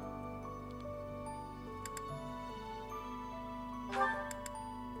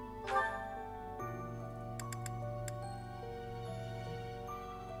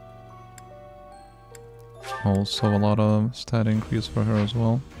 Also a lot of stat increase for her as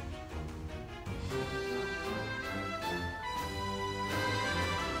well.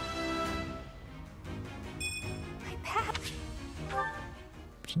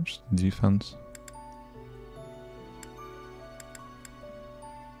 Just defense.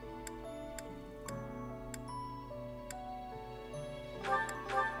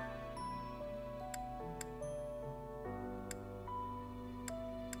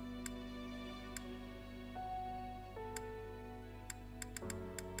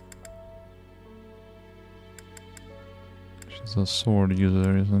 She's a sword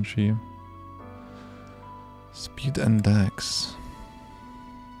user, isn't she? Speed and dex.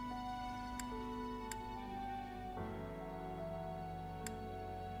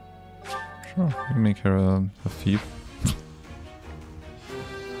 Sure, we can make her a thief.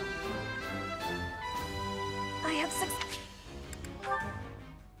 I have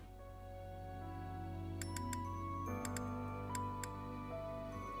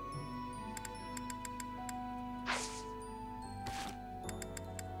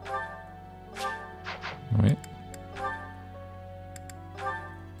Wait.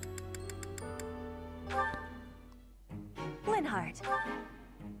 Linhardt.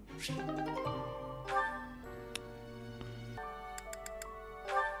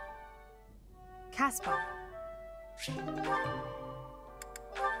 Caspar.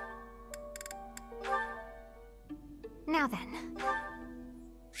 Now then.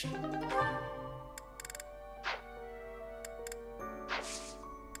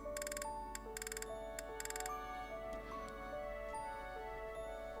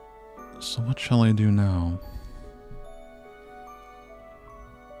 So what shall I do now?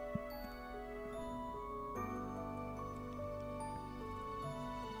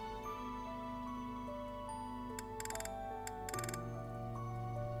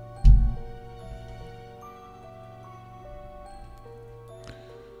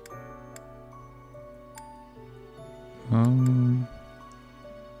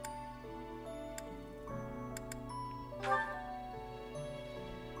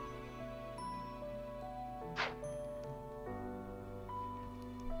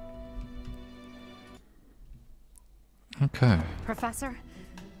 Okay. Professor,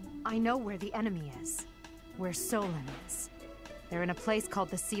 I know where the enemy is. Where Solon is. They're in a place called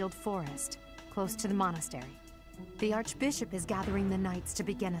the Sealed Forest, close to the monastery. The Archbishop is gathering the knights to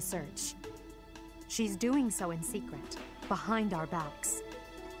begin a search. She's doing so in secret, behind our backs.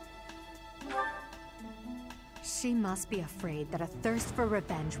 She must be afraid that a thirst for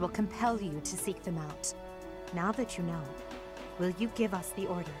revenge will compel you to seek them out. Now that you know, will you give us the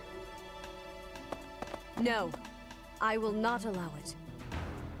order? No, I will not allow it.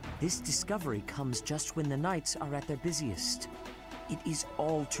 This discovery comes just when the knights are at their busiest. It is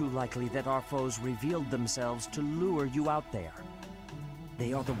all too likely that our foes revealed themselves to lure you out there.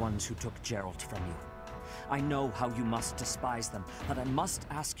 They are the ones who took Geralt from you. I know how you must despise them, but I must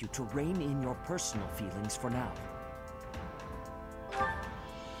ask you to rein in your personal feelings for now.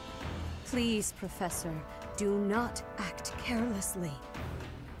 Please, Professor, do not act carelessly.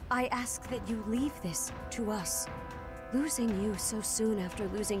 I ask that you leave this to us. Losing you so soon after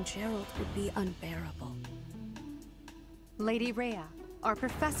losing Geralt would be unbearable. Lady Rhea, our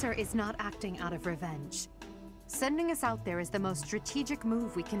professor is not acting out of revenge. Sending us out there is the most strategic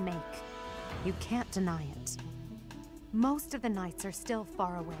move we can make. You can't deny it. Most of the knights are still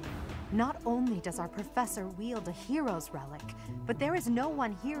far away. Not only does our professor wield a hero's relic, but there is no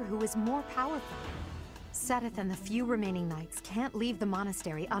one here who is more powerful. Seteth and the few remaining knights can't leave the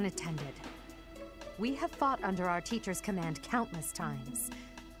monastery unattended. We have fought under our teacher's command countless times.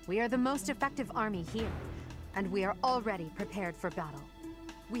 We are the most effective army here, and we are already prepared for battle.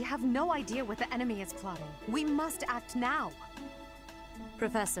 We have no idea what the enemy is plotting. We must act now.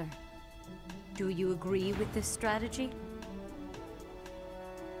 Professor, do you agree with this strategy?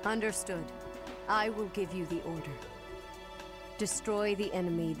 Understood. I will give you the order. Destroy the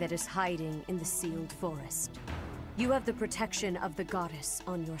enemy that is hiding in the sealed forest. You have the protection of the goddess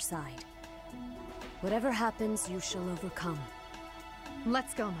on your side. Whatever happens, you shall overcome.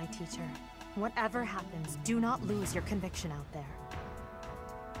 Let's go, my teacher. Whatever happens, do not lose your conviction out there.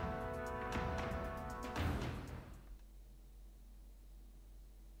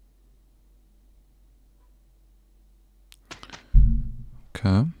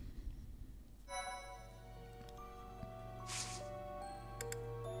 Okay.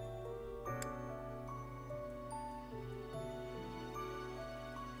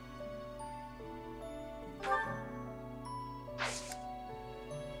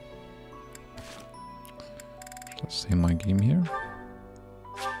 Let's save my game here.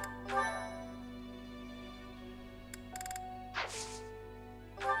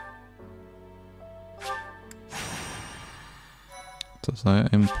 It's an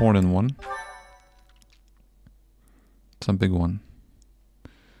important one. It's a big one.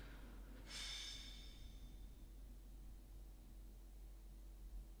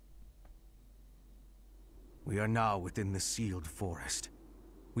 We are now within the sealed forest.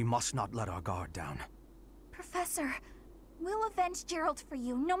 We must not let our guard down. Professor, we'll avenge Gerald for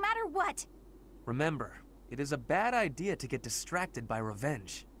you, no matter what. Remember, it is a bad idea to get distracted by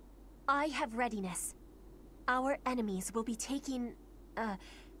revenge. I have readiness. Our enemies will be taking...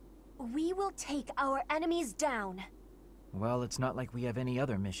 we will take our enemies down. Well, it's not like we have any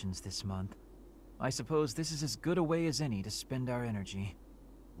other missions this month. I suppose this is as good a way as any to spend our energy.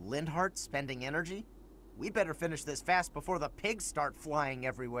 Lindhart spending energy? We'd better finish this fast before the pigs start flying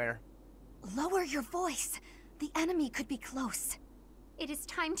everywhere. Lower your voice. The enemy could be close. It is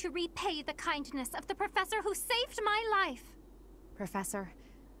time to repay the kindness of the professor who saved my life. Professor,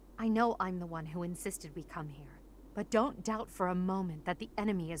 I know I'm the one who insisted we come here, but don't doubt for a moment that the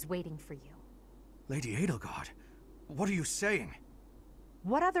enemy is waiting for you. Lady Edelgard, what are you saying?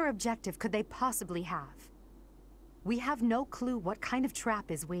 What other objective could they possibly have? We have no clue what kind of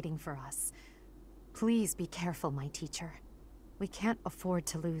trap is waiting for us. Please be careful, my teacher. We can't afford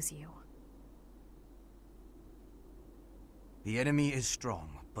to lose you. The enemy is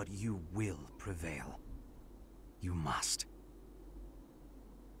strong, but you will prevail. You must.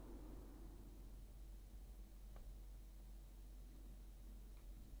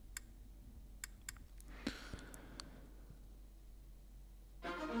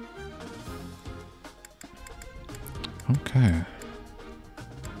 Okay.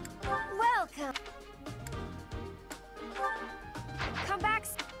 Welcome. Come back.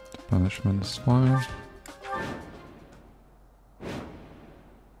 Punishment is fine.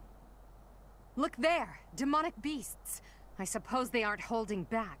 Look there! Demonic beasts! I suppose they aren't holding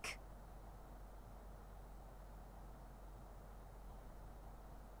back.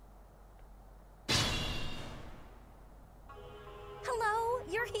 Hello,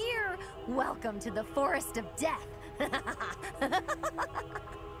 you're here. Welcome to the Forest of Death.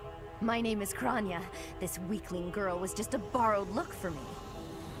 My name is Kranya. This weakling girl was just a borrowed look for me.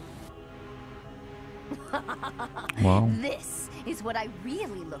 Wow. This is what I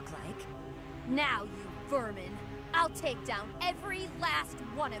really look like. Now, you vermin, I'll take down every last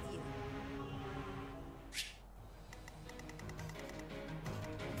one of you.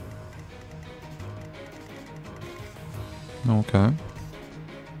 Okay.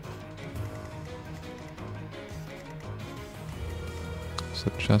 There's a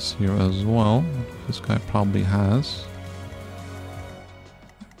chest here as well. This guy probably has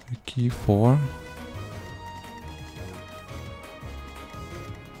a key for.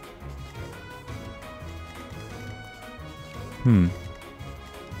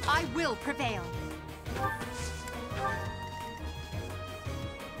 I will prevail.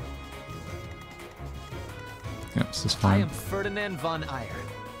 Yeah, this is I fine. am Ferdinand von Eyre.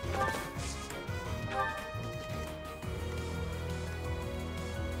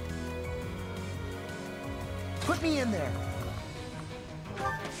 Put me in there.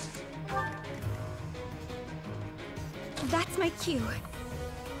 That's my cue.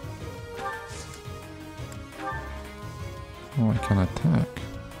 Oh, I can attack.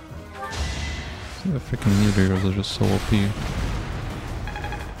 The freaking meteors are just so OP.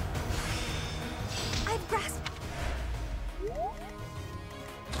 I've grasped.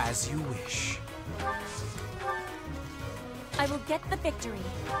 As you wish. I will get the victory.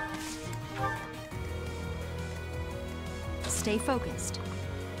 Stay focused.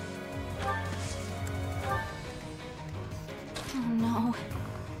 Oh no.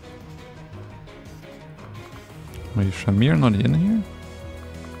 Wait, is Shamir not in here?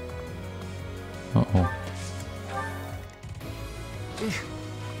 Uh-oh.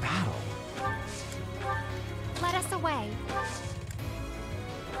 Battle. Let us away.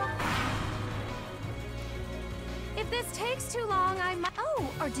 If this takes too long, I might. Oh,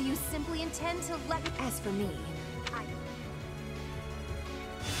 or do you simply intend to let me? As for me,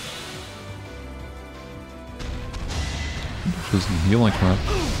 Doesn't heal like that.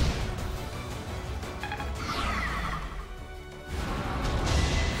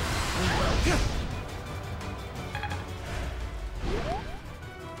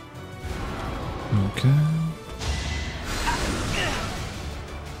 Okay.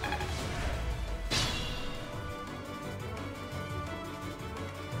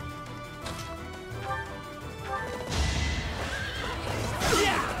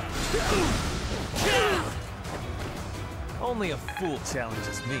 Only a fool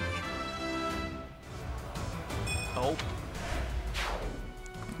challenges me. Oh.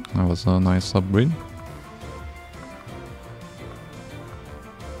 That was a nice upgrade.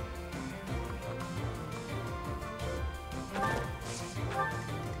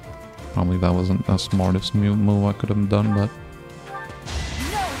 Probably that wasn't the smartest move I could have done, but...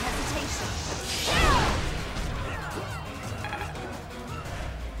 No hesitation.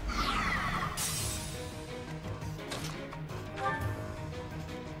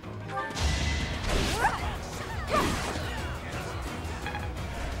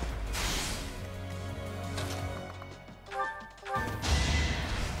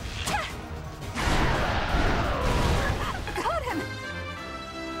 Got him.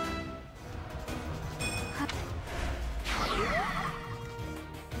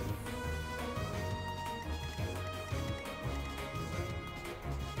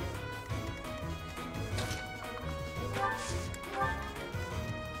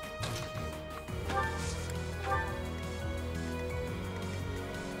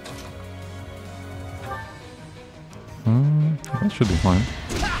 That should be fine.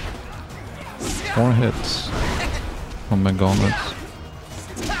 4 hits from my gauntlets.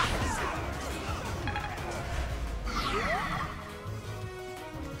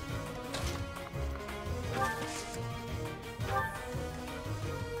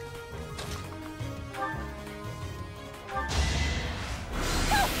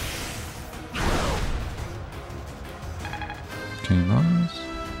 Okay, nice.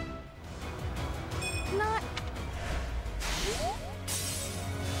 Not.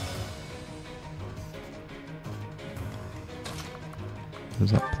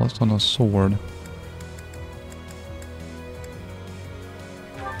 There's that plus on a sword.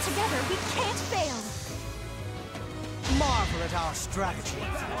 Together we can't fail. Marvel at our strategy.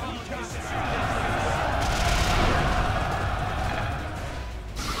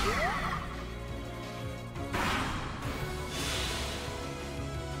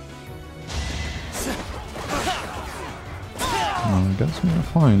 I guess we're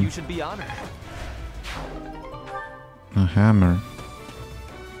fine. You should be honored. A hammer.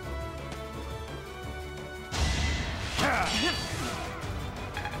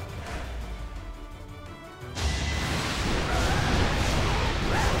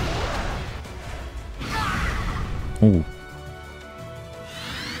 Ooh.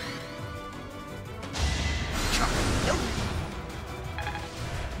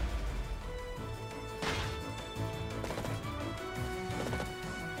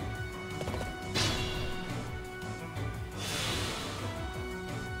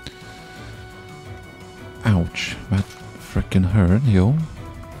 Ouch, that freaking hurt, yo.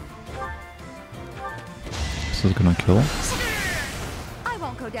 This is gonna kill. I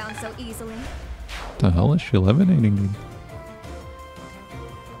won't go down so easily. What the hell is she levitating, dude?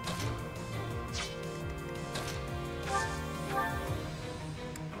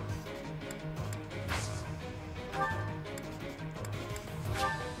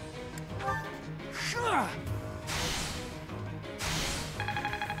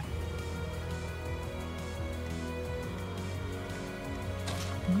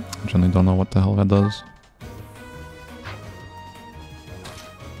 Generally don't know what the hell that does.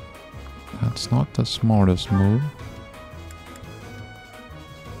 That's not the smartest move.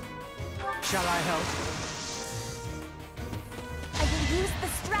 Shall I help? I will use the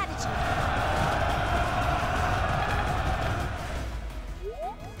strategy.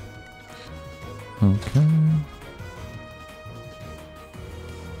 Okay.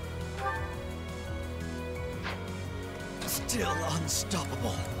 Still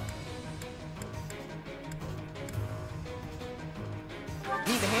unstoppable.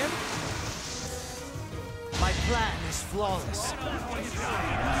 Need a hand? My plan is flawless.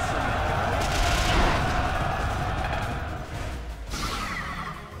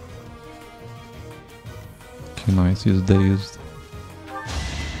 Okay, nice, he's dazed.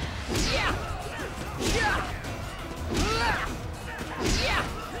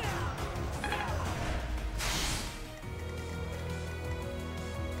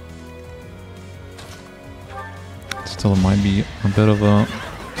 Still, it might be a bit of a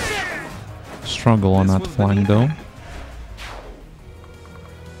struggle on that flank though.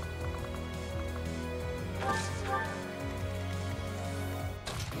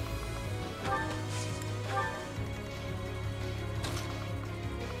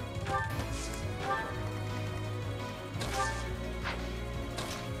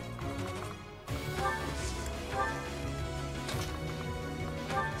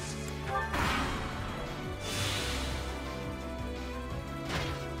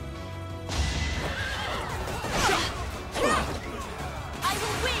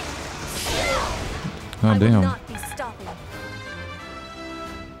 Oh, damn. Not be stopping.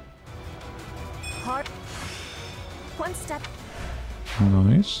 Hard. One step.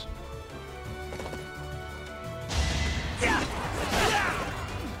 Nice.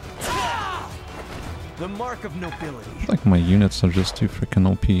 The mark of nobility. I think my units are just too freaking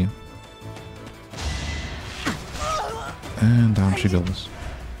OP. And down she goes.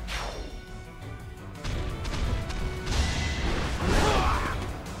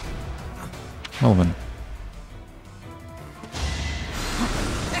 Well then.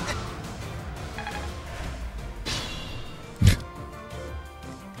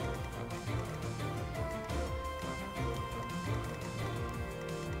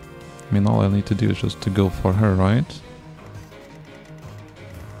 I mean, all I need to do is just to go for her, right?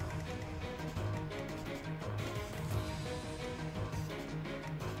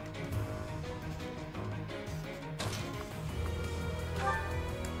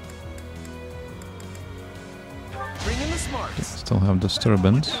 Bring in the smarts. Still have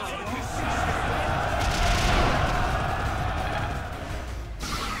disturbance.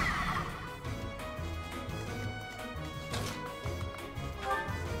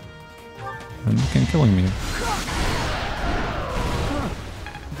 And you can killing me.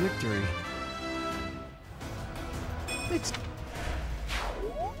 Victory. It's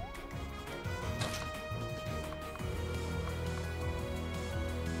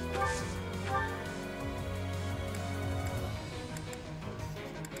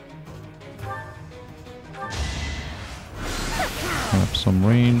Have some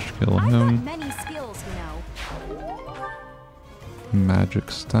range, kill him. Many skills, you know.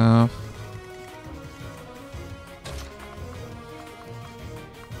 Magic staff.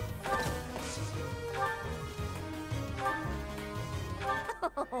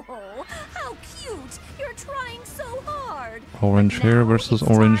 Oh, how cute! You're trying so hard. Orange hair versus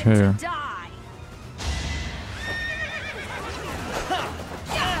orange hair.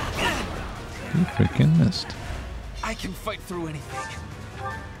 You freaking missed. I can fight through anything.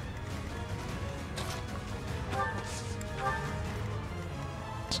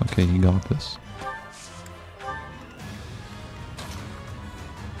 It's okay, you got this.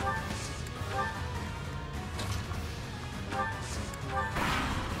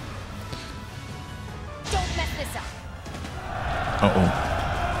 Don't mess this up. Uh-oh.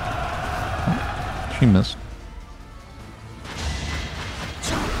 Oh, she missed.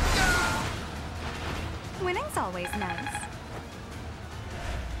 Winning's always nice.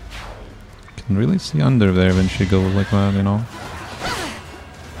 Can really see under there when she goes like that, you know?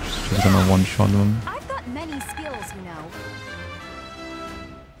 She's gonna one-shot him. I've got many skills, you know.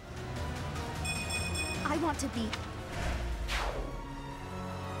 I want to be...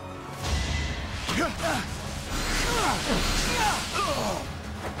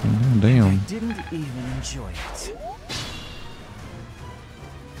 Oh, damn. I didn't even enjoy it.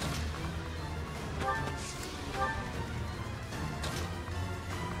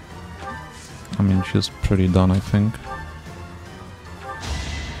 I mean, she's pretty done, I think.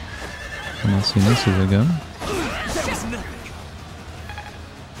 Unless he misses again.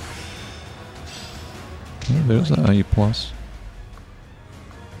 Okay, there's a A+.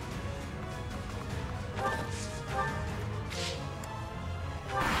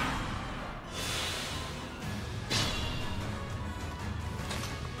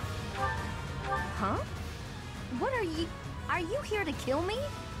 Huh? What are you... Are you here to kill me?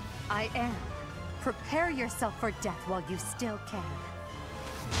 I am. Prepare yourself for death while you still can.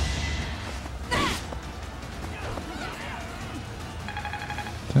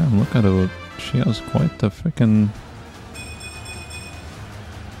 Damn, look at her. She has quite the freaking...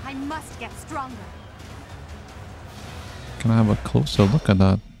 I must get stronger. Can I have a closer look at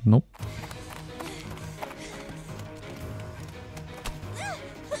that? Nope.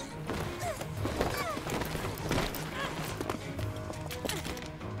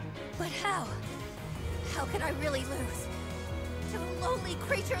 But how? How could I really lose to a lowly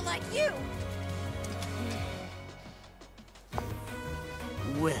creature like you?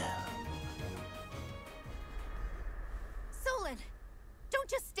 Well. Solon, don't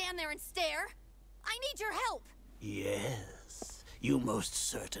just stand there and stare. I need your help. Yes, you most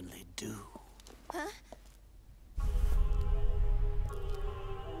certainly do. Huh?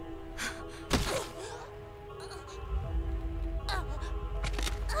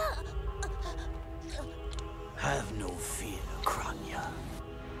 Have no fear, Kranya.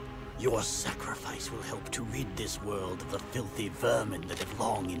 Your sacrifice will help to rid this world of the filthy vermin that have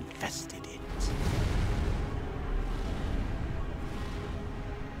long infested it.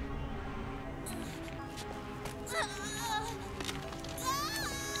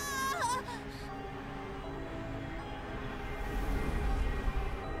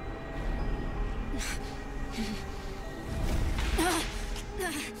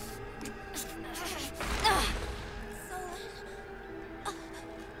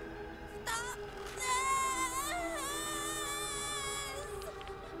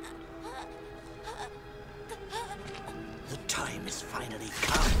 The time is finally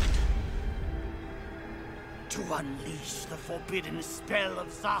come to unleash the forbidden spell of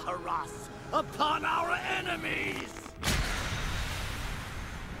Zaharas upon our enemies!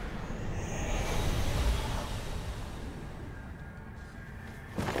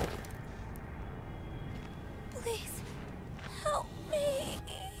 Please, help me.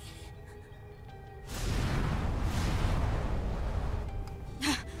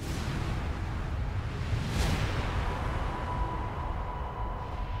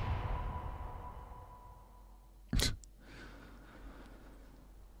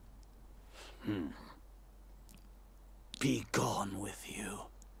 Be gone with you,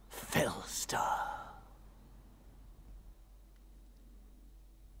 Fellstar.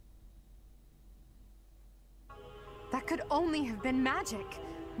 That could only have been magic.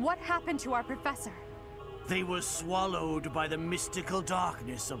 What happened to our professor? They were swallowed by the mystical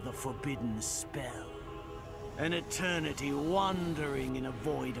darkness of the forbidden spell. An eternity wandering in a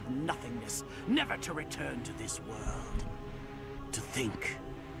void of nothingness, never to return to this world. To think,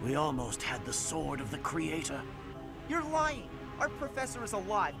 we almost had the sword of the Creator. You're lying. Our professor is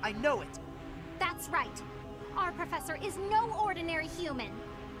alive. I know it. That's right. Our professor is no ordinary human.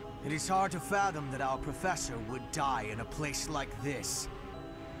 It is hard to fathom that our professor would die in a place like this.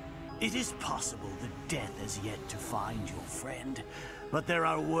 It is possible that death has yet to find your friend, but there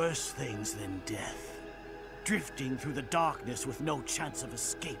are worse things than death. Drifting through the darkness with no chance of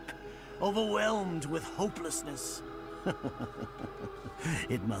escape, overwhelmed with hopelessness.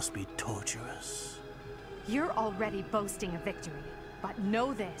 It must be torturous. You're already boasting a victory, but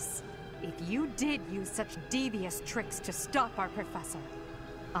know this. If you did use such devious tricks to stop our professor,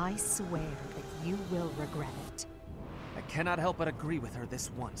 I swear that you will regret it. I cannot help but agree with her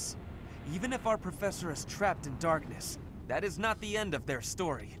this once. Even if our professor is trapped in darkness, that is not the end of their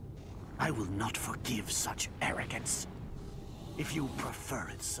story. I will not forgive such arrogance. If you prefer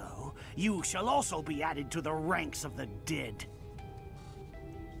it so, you shall also be added to the ranks of the dead.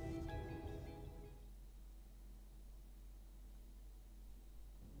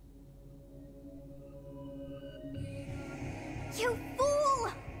 You fool!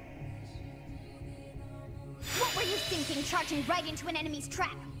 What were you thinking, charging right into an enemy's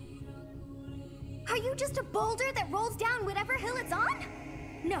trap? Are you just a boulder that rolls down whatever hill it's on?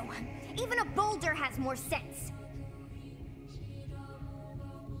 No, even a boulder has more sense.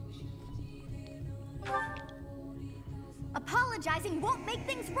 Apologizing won't make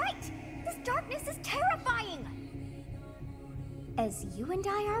things right! This darkness is terrifying! As you and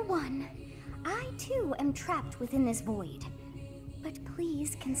I are one, I too am trapped within this void. But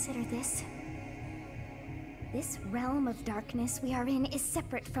please consider this. This realm of darkness we are in is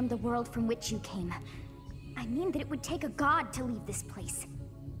separate from the world from which you came. I mean that it would take a god to leave this place.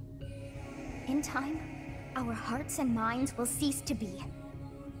 In time, our hearts and minds will cease to be.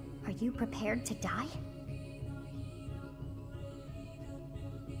 Are you prepared to die?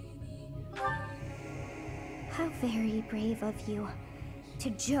 How very brave of you to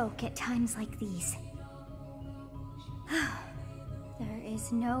joke at times like these. There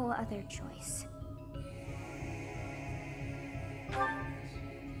is no other choice.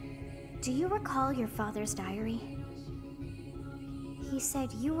 Do you recall your father's diary? He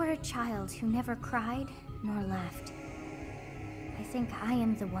said you were a child who never cried nor laughed. I think I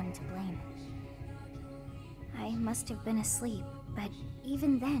am the one to blame. I must have been asleep, but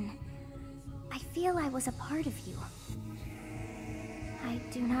even then, I feel I was a part of you. I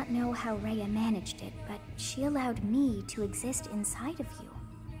do not know how Rhea managed it, but she allowed me to exist inside of you.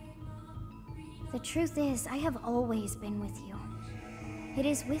 The truth is, I have always been with you. It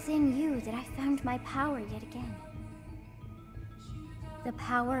is within you that I found my power yet again. The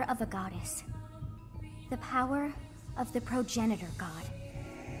power of a goddess. The power of the progenitor god.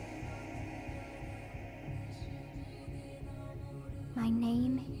 My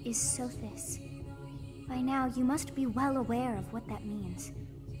name is Sothis. By now, you must be well aware of what that means.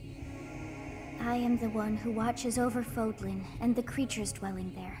 I am the one who watches over Fodlan and the creatures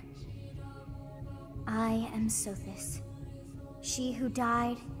dwelling there. I am Sothis, she who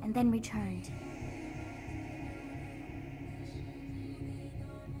died and then returned.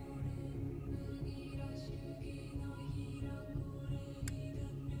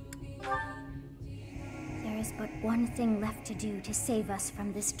 There is but one thing left to do to save us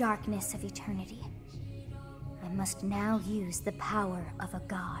from this darkness of eternity. I must now use the power of a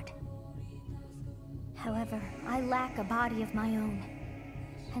god. However, I lack a body of my own,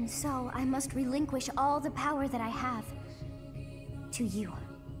 and so I must relinquish all the power that I have to you.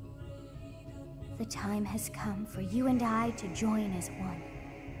 The time has come for you and I to join as one.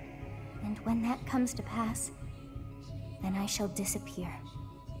 And when that comes to pass, then I shall disappear.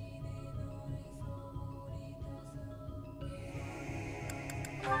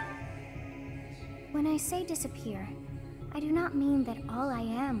 When I say disappear, I do not mean that all I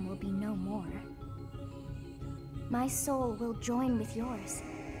am will be no more. My soul will join with yours,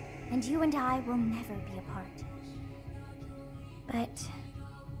 and you and I will never be apart. But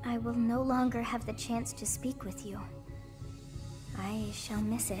I will no longer have the chance to speak with you. I shall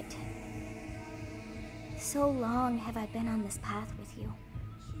miss it. So long have I been on this path with you.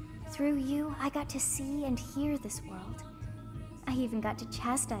 Through you, I got to see and hear this world. I even got to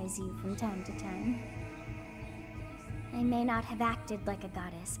chastise you from time to time. I may not have acted like a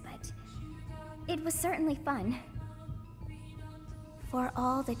goddess, but it was certainly fun. For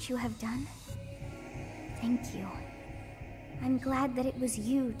all that you have done, thank you. I'm glad that it was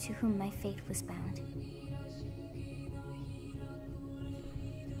you to whom my fate was bound.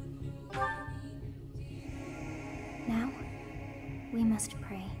 Now, we must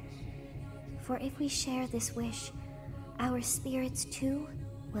pray. For if we share this wish, our spirits too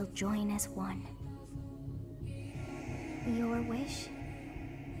will join as one. Your wish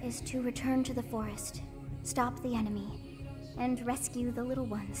is to return to the forest, stop the enemy, and rescue the little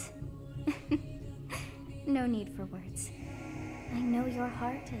ones. No need for words. I know your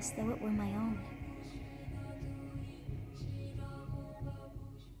heart as though it were my own.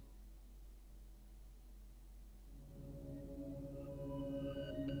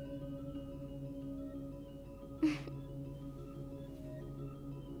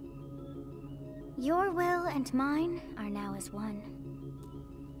 Your will and mine are now as one.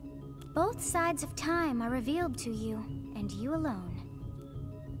 Both sides of time are revealed to you, and you alone.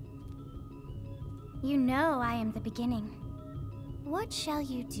 You know I am the beginning. What shall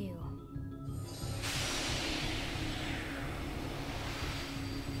you do?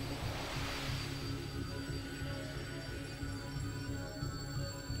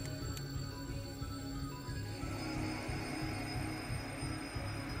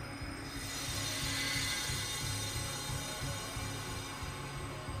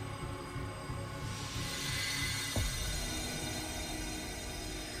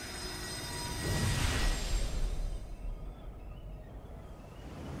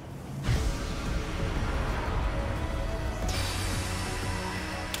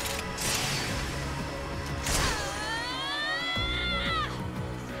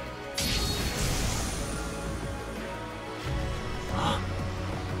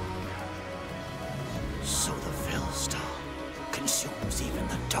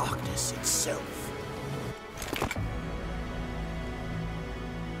 Itself.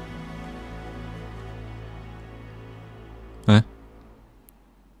 Eh?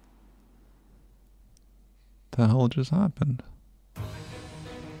 The hell just happened?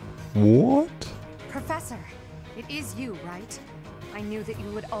 What? Professor, it is you, right? I knew that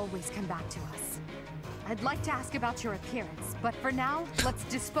you would always come back to us. I'd like to ask about your appearance, but for now, let's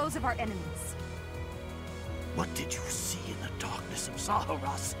dispose of our enemies. What did you see in the darkness of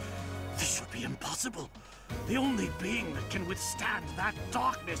Zaharas? This should be impossible. The only being that can withstand that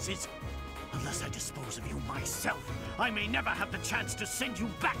darkness is... Unless I dispose of you myself, I may never have the chance to send you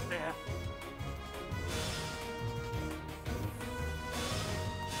back there.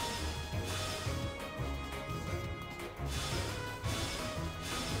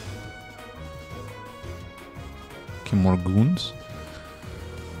 taking more goons.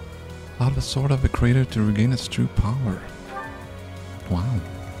 Allow the sword of the creator to regain its true power. Wow.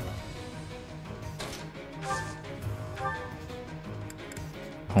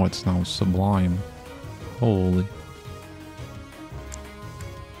 Oh, it's now sublime. Holy.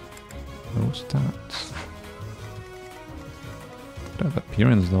 No stats. That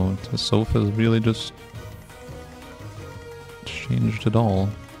appearance though, the sofa is really just changed it all.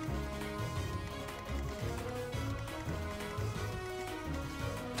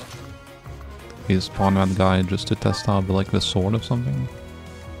 He spawned that guy just to test out like the sword or something.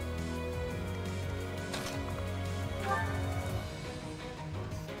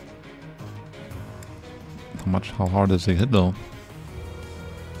 How hard does he hit though?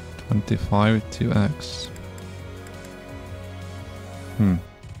 25 to X.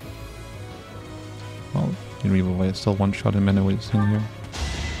 Well, you reave away, still one shot him anyways in here.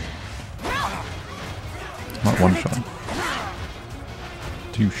 Not one shot.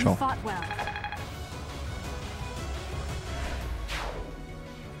 2 shot. Well.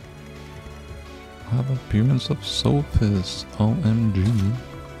 Have appearance of Sophis. OMG.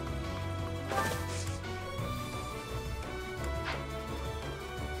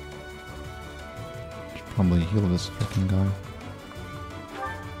 Probably heal this freaking guy.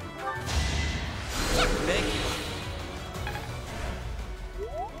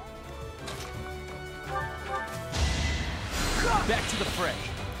 Back to the fray.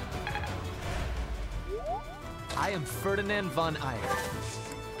 I am Ferdinand von Eyre.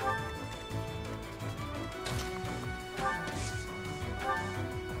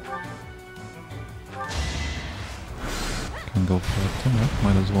 Can go for it too.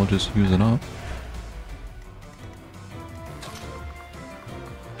 Might as well just use it up.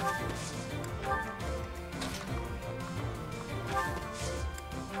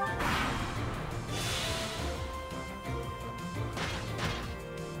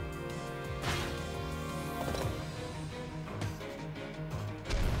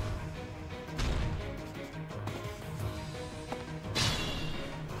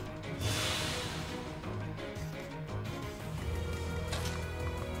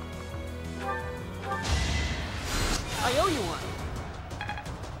 I owe you one.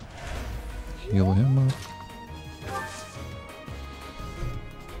 Heal him up.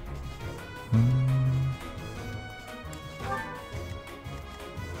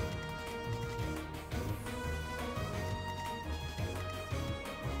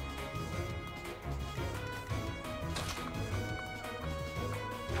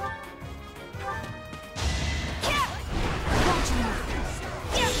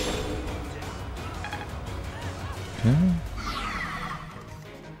 Okay.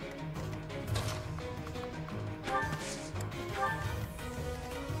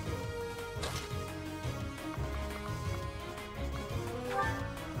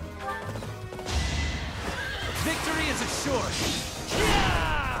 Victory is assured.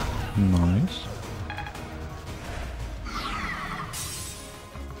 Nice.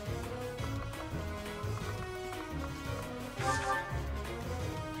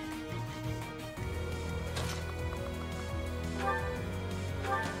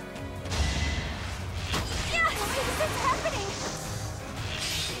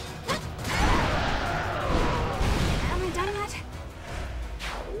 Am I done yet?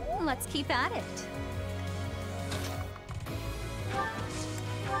 Let's keep at it.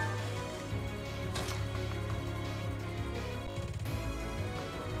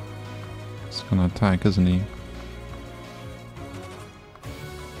 He's gonna attack, isn't he?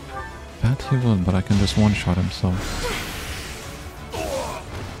 Bet he would, but I can just one-shot him, so...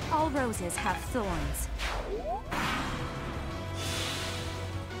 All roses have thorns.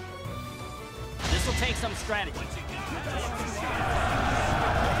 This'll take some strategy.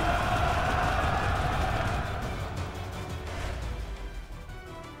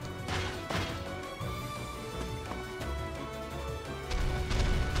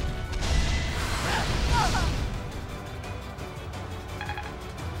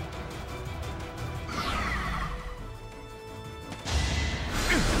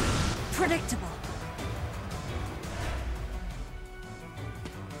 Predictable.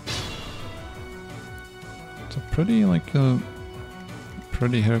 It's a pretty, like,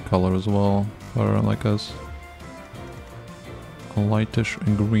 pretty hair color as well, for like a lightish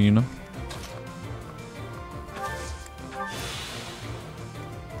green.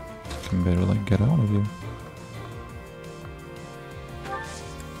 Can barely like get out of here.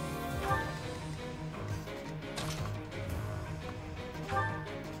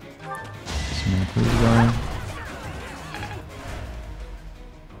 Smack this guy.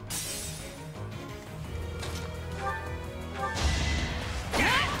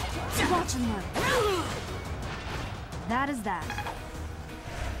 Watch and learn. That is that.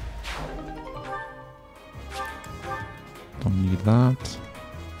 Don't need that.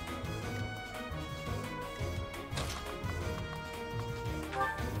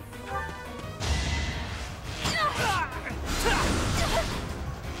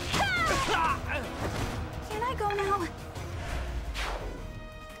 Can I go now?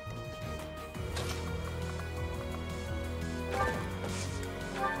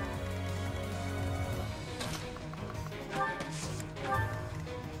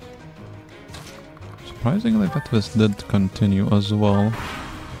 Surprisingly, that twist did continue as well.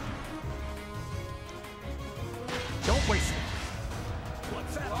 Don't waste it.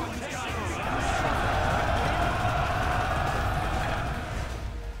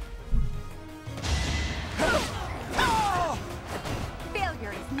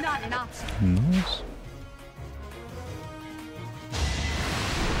 Failure is not an option. Nice.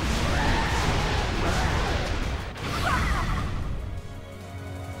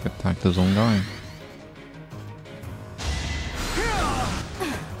 Attacked his own guy.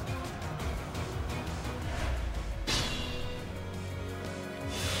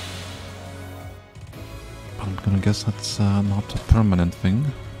 I'm gonna guess that's not a permanent thing.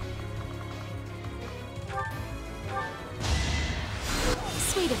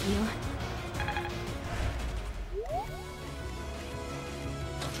 Sweet of you.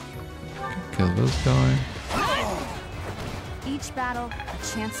 Kill this guy. Each battle, a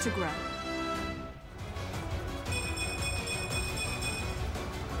chance to grow.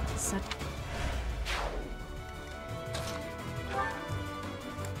 Such.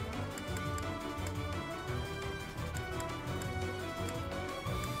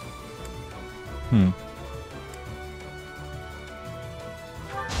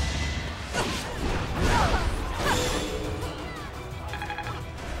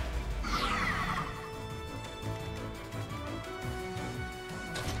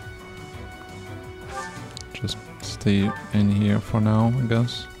 Just stay in here for now, I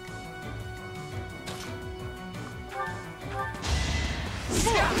guess.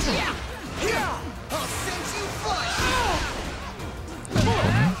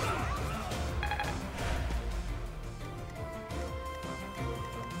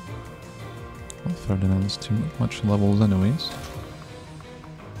 Well, Ferdinand's too much levels anyways.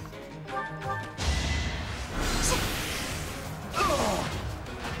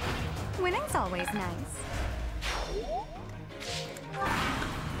 Winning's always nice.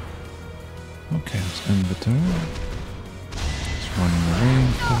 Okay, let's end the turn. It's running away,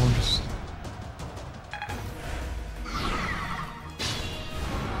 of course.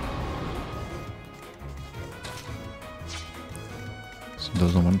 So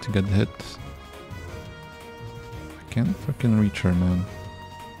doesn't want to get hit. I can't freaking reach her, man.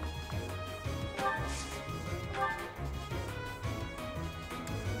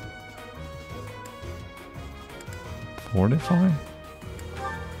 Fortify?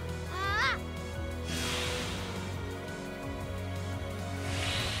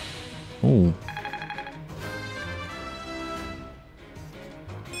 Oh.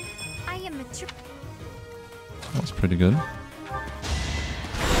 I am mature. That's pretty good.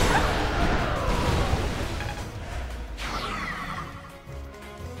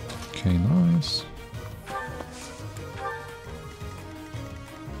 Okay, nice.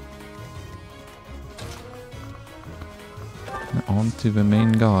 Now on to the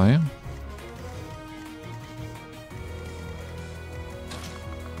main guy.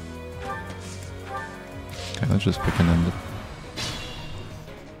 Okay, let's just pick an end.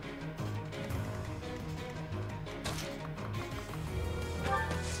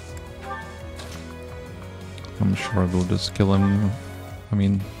 I'm sure we'll just kill him. I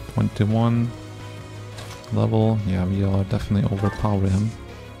mean, 21 level. Yeah, we are definitely overpower him.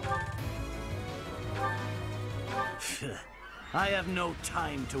 I have no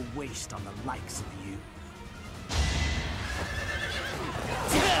time to waste on the likes of you.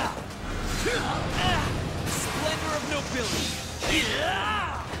 Splendor of nobility!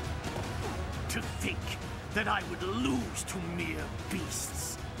 To think that I would lose to mere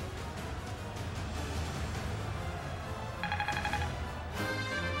beasts.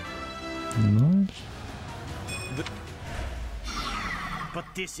 Nice. But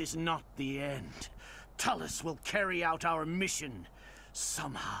this is not the end. Tullus will carry out our mission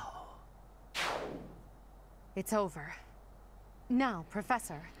somehow. It's over. Now,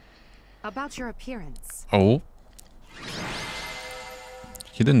 Professor, about your appearance. Oh.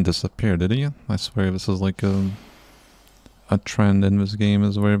 He didn't disappear, did he? I swear this is like a trend in this game,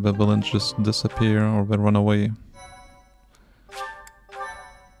 is where the villains just disappear or they run away.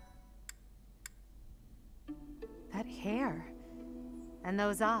 And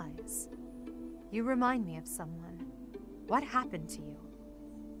those eyes. You remind me of someone. What happened to you?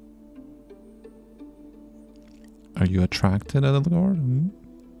 Are you attracted to the Lord? Hmm?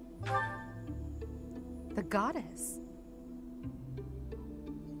 The goddess.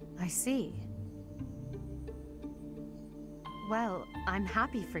 I see. Well, I'm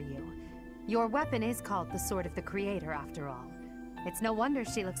happy for you. Your weapon is called the Sword of the Creator, after all. It's no wonder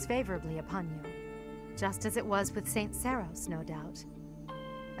she looks favorably upon you. Just as it was with Saint Saros, no doubt.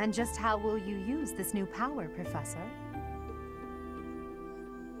 And just how will you use this new power, Professor?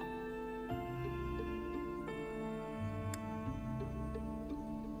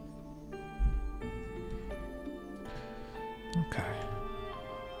 Okay.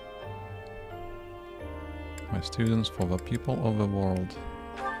 My students for the people of the world.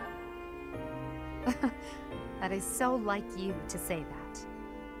 That is so like you to say that.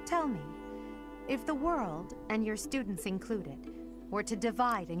 Tell me, if the world, and your students included, were to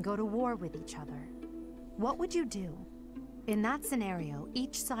divide and go to war with each other, what would you do? In that scenario,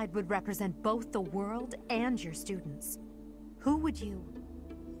 each side would represent both the world and your students. Who would you?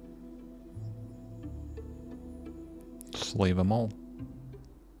 Slay them all.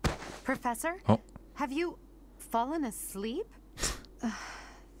 Professor? Oh. Have you fallen asleep?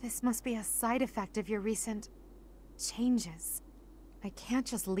 This must be a side effect of your recent changes. I can't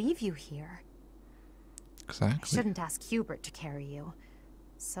just leave you here. Exactly. I shouldn't ask Hubert to carry you,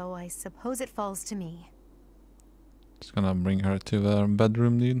 so I suppose it falls to me. Just gonna bring her to the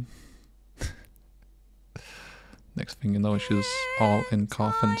bedroom, dude. Next thing you know, she's all in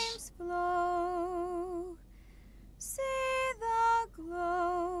coffins. Flow, see the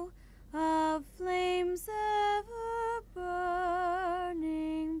glow of flames ever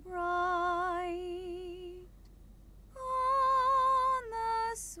burning bright on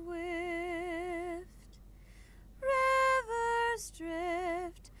the swift rivers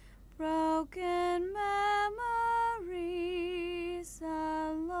drift, broken memories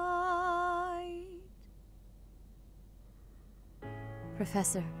alight.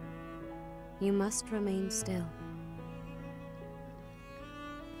 Professor, you must remain still.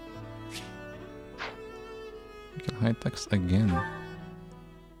 You can hide text again.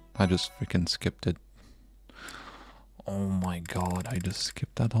 I just freaking skipped it. Oh my god, I just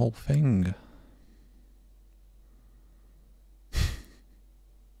skipped that whole thing.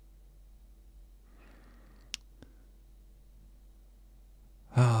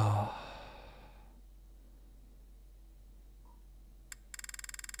 Ah.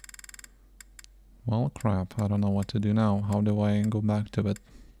 Well, crap, I don't know what to do now. How do I go back to it?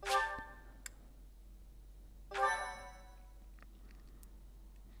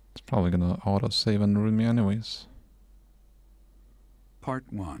 It's probably gonna auto-save and ruin me anyways.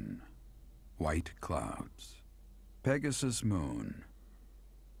 Part 1. White Clouds. Pegasus Moon.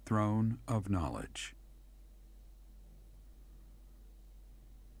 Throne of Knowledge.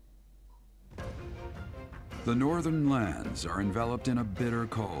 The northern lands are enveloped in a bitter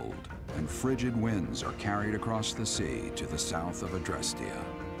cold, and frigid winds are carried across the sea to the south of Adrestia.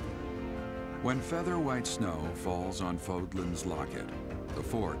 When feather white snow falls on Fodlan's locket, the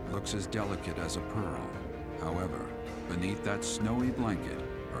fort looks as delicate as a pearl. However, beneath that snowy blanket,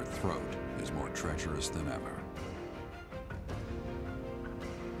 her throat is more treacherous than ever.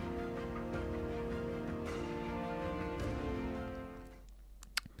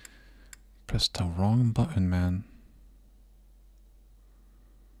 Pressed the wrong button, man.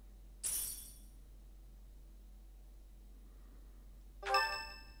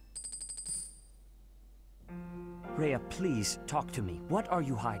 Rhea, please talk to me. What are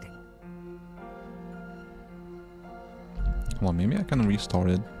you hiding? Well, maybe I can restart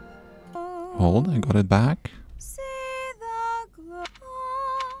it. Hold, I got it back.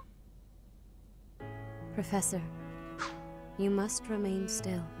 Professor, you must remain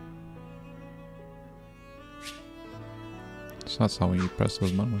still. So that's how you press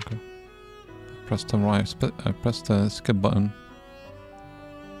those buttons. Okay. Press the right. I pressed the skip button.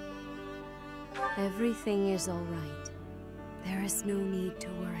 Everything is all right. There is no need to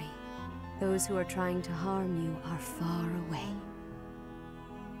worry. Those who are trying to harm you are far away.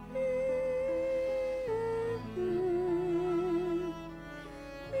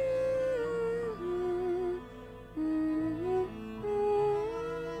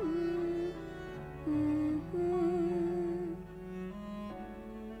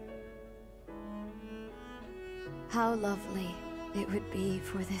 How lovely it would be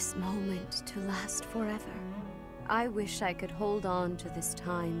for this moment to last forever. I wish I could hold on to this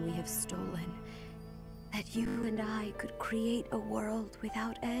time we have stolen, that you and I could create a world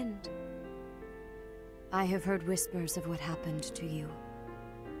without end. I have heard whispers of what happened to you.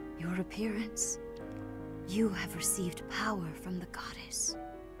 Your appearance? You have received power from the goddess.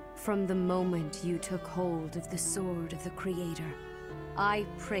 From the moment you took hold of the sword of the Creator, I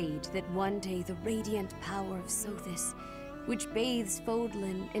prayed that one day the radiant power of Sothis, which bathes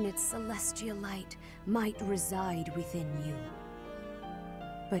Fodlan in its celestial light, might reside within you.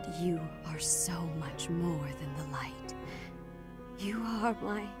 But you are so much more than the light. You are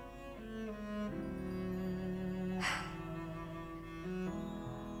my...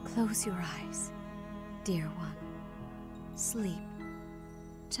 Close your eyes, dear one. Sleep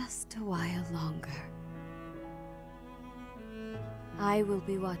just a while longer. I will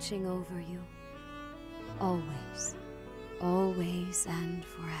be watching over you. Always. Always and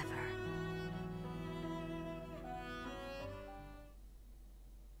forever.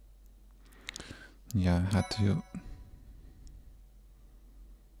 Yeah, I had to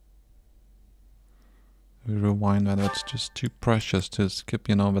rewind that. It's just too precious to skip,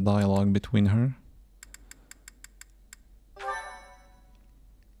 you know, the dialogue between her.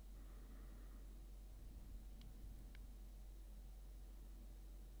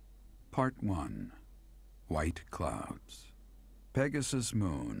 Part 1. White Clouds. Pegasus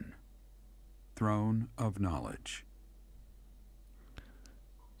Moon. Throne of Knowledge.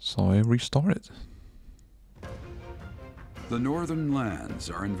 So I restarted. The northern lands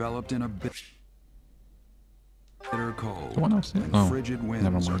are enveloped in a bitter cold, and Oh, frigid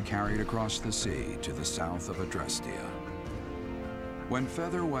winds are carried across the sea to the south of Adrestia. When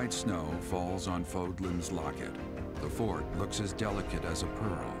feather white snow falls on Fodlan's locket, the fort looks as delicate as a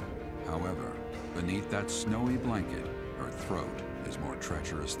pearl. However, beneath that snowy blanket, her throat is more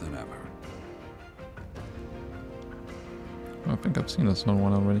treacherous than ever. I think I've seen this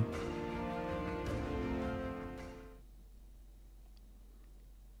one already.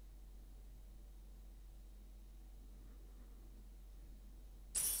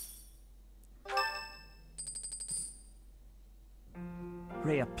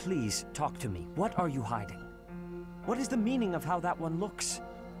 Rhea, please, talk to me. What are you hiding? What is the meaning of how that one looks?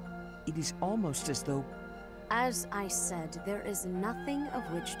 It is almost as though... As I said, there is nothing of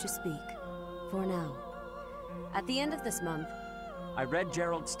which to speak. For now. At the end of this month... I read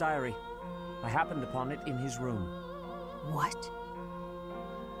Gerald's diary. I happened upon it in his room. What?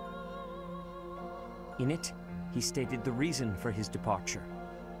 In it, he stated the reason for his departure.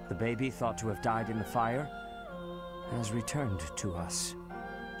 The baby, thought to have died in the fire, has returned to us.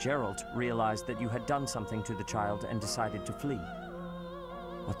 Gerald realized that you had done something to the child and decided to flee.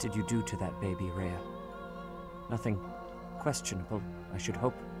 What did you do to that baby, Rhea? Nothing questionable, I should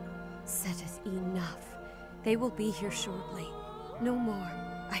hope. Saideth enough. They will be here shortly. No more,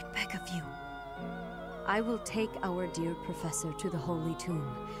 I beg of you. I will take our dear professor to the Holy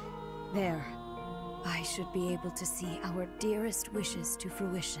Tomb. There, I should be able to see our dearest wishes to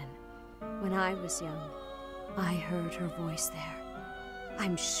fruition. When I was young, I heard her voice there.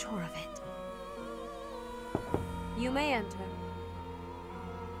 I'm sure of it. You may enter.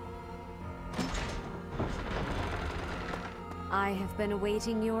 I have been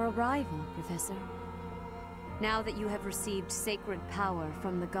awaiting your arrival, Professor. Now that you have received sacred power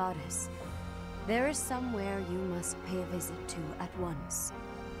from the goddess, there is somewhere you must pay a visit to at once.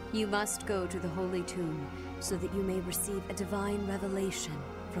 You must go to the Holy Tomb so that you may receive a divine revelation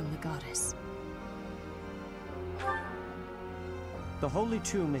from the goddess. The Holy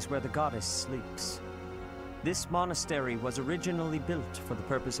Tomb is where the goddess sleeps. This monastery was originally built for the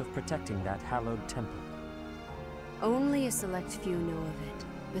purpose of protecting that hallowed temple. Only a select few know of it,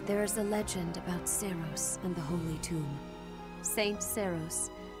 but there is a legend about Seiros and the Holy Tomb. Saint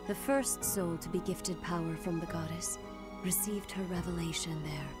Seiros, the first soul to be gifted power from the goddess, received her revelation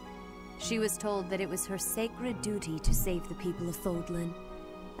there. She was told that it was her sacred duty to save the people of Fodlan,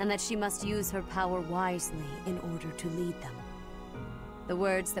 and that she must use her power wisely in order to lead them. The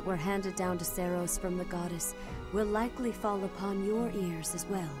words that were handed down to Seiros from the goddess will likely fall upon your ears as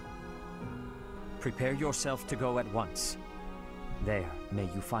well. Prepare yourself to go at once. There, may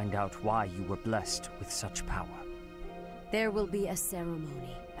you find out why you were blessed with such power. There will be a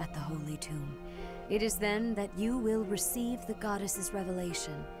ceremony at the Holy Tomb. It is then that you will receive the goddess's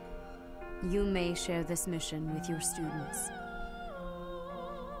revelation. You may share this mission with your students.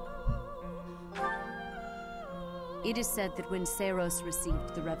 It is said that when Seiros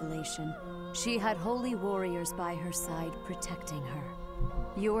received the revelation, she had holy warriors by her side protecting her.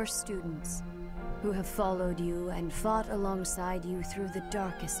 Your students, who have followed you and fought alongside you through the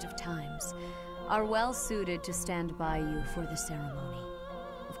darkest of times, are well suited to stand by you for the ceremony.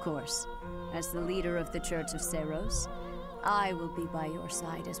 Of course, as the leader of the Church of Seiros, I will be by your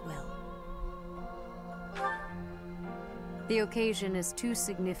side as well. The occasion is too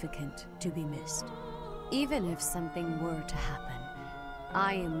significant to be missed. Even if something were to happen,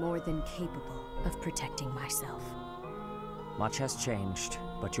 I am more than capable of protecting myself. Much has changed,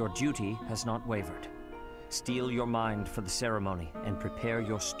 but your duty has not wavered. Steel your mind for the ceremony and prepare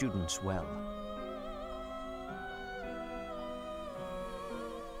your students well.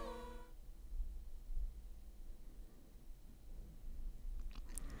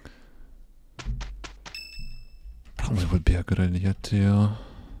 Probably would be a good idea to...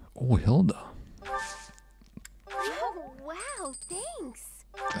 Oh, Hilda. Oh, wow, thanks.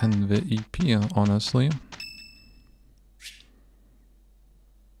 NVEP, honestly.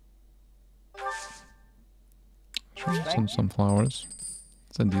 Sure, some flowers.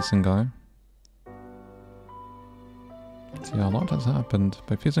 It's a decent guy. So yeah, a lot has happened.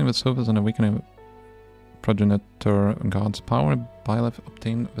 By fusing with Sophis and awakening progenitor God's power, Byleth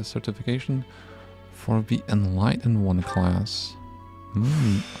obtained the certification for the Enlightened One class.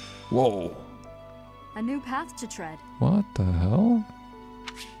 Whoa. A new path to tread. What the hell?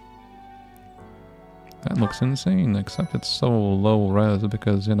 That looks insane, except it's so low res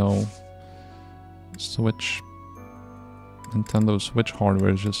because, you know, Nintendo Switch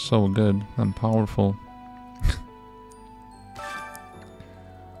hardware is just so good and powerful.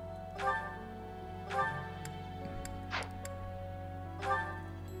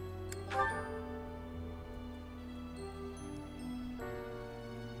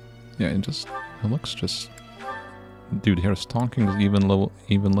 Yeah, it looks just... Dude, here stalking is even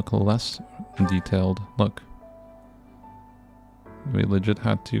look less detailed. Look. We legit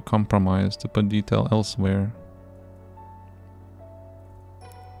had to compromise to put detail elsewhere.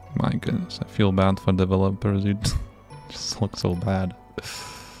 My goodness, I feel bad for developers, it just looks so bad.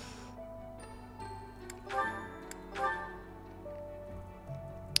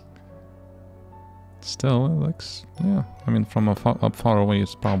 Still, it looks, yeah, I mean from up far away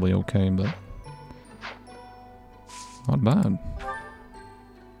it's probably okay, but not bad.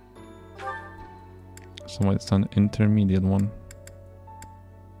 So it's an intermediate one.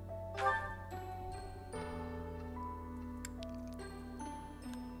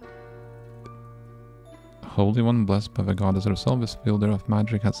 Holy One, blessed by the goddess herself, is wielder of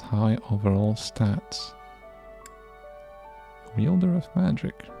magic, has high overall stats. Wielder of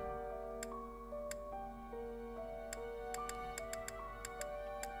magic.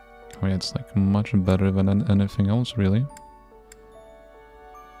 Oh yeah, it's like much better than anything else, really.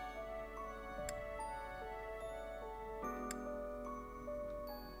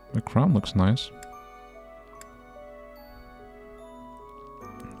 The crown looks nice.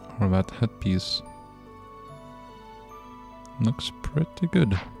 Or that headpiece. Looks pretty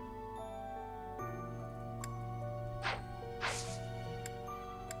good.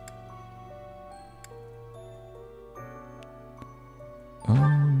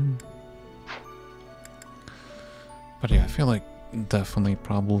 But yeah, I feel like definitely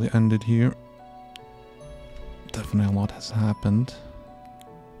probably ended here. Definitely a lot has happened.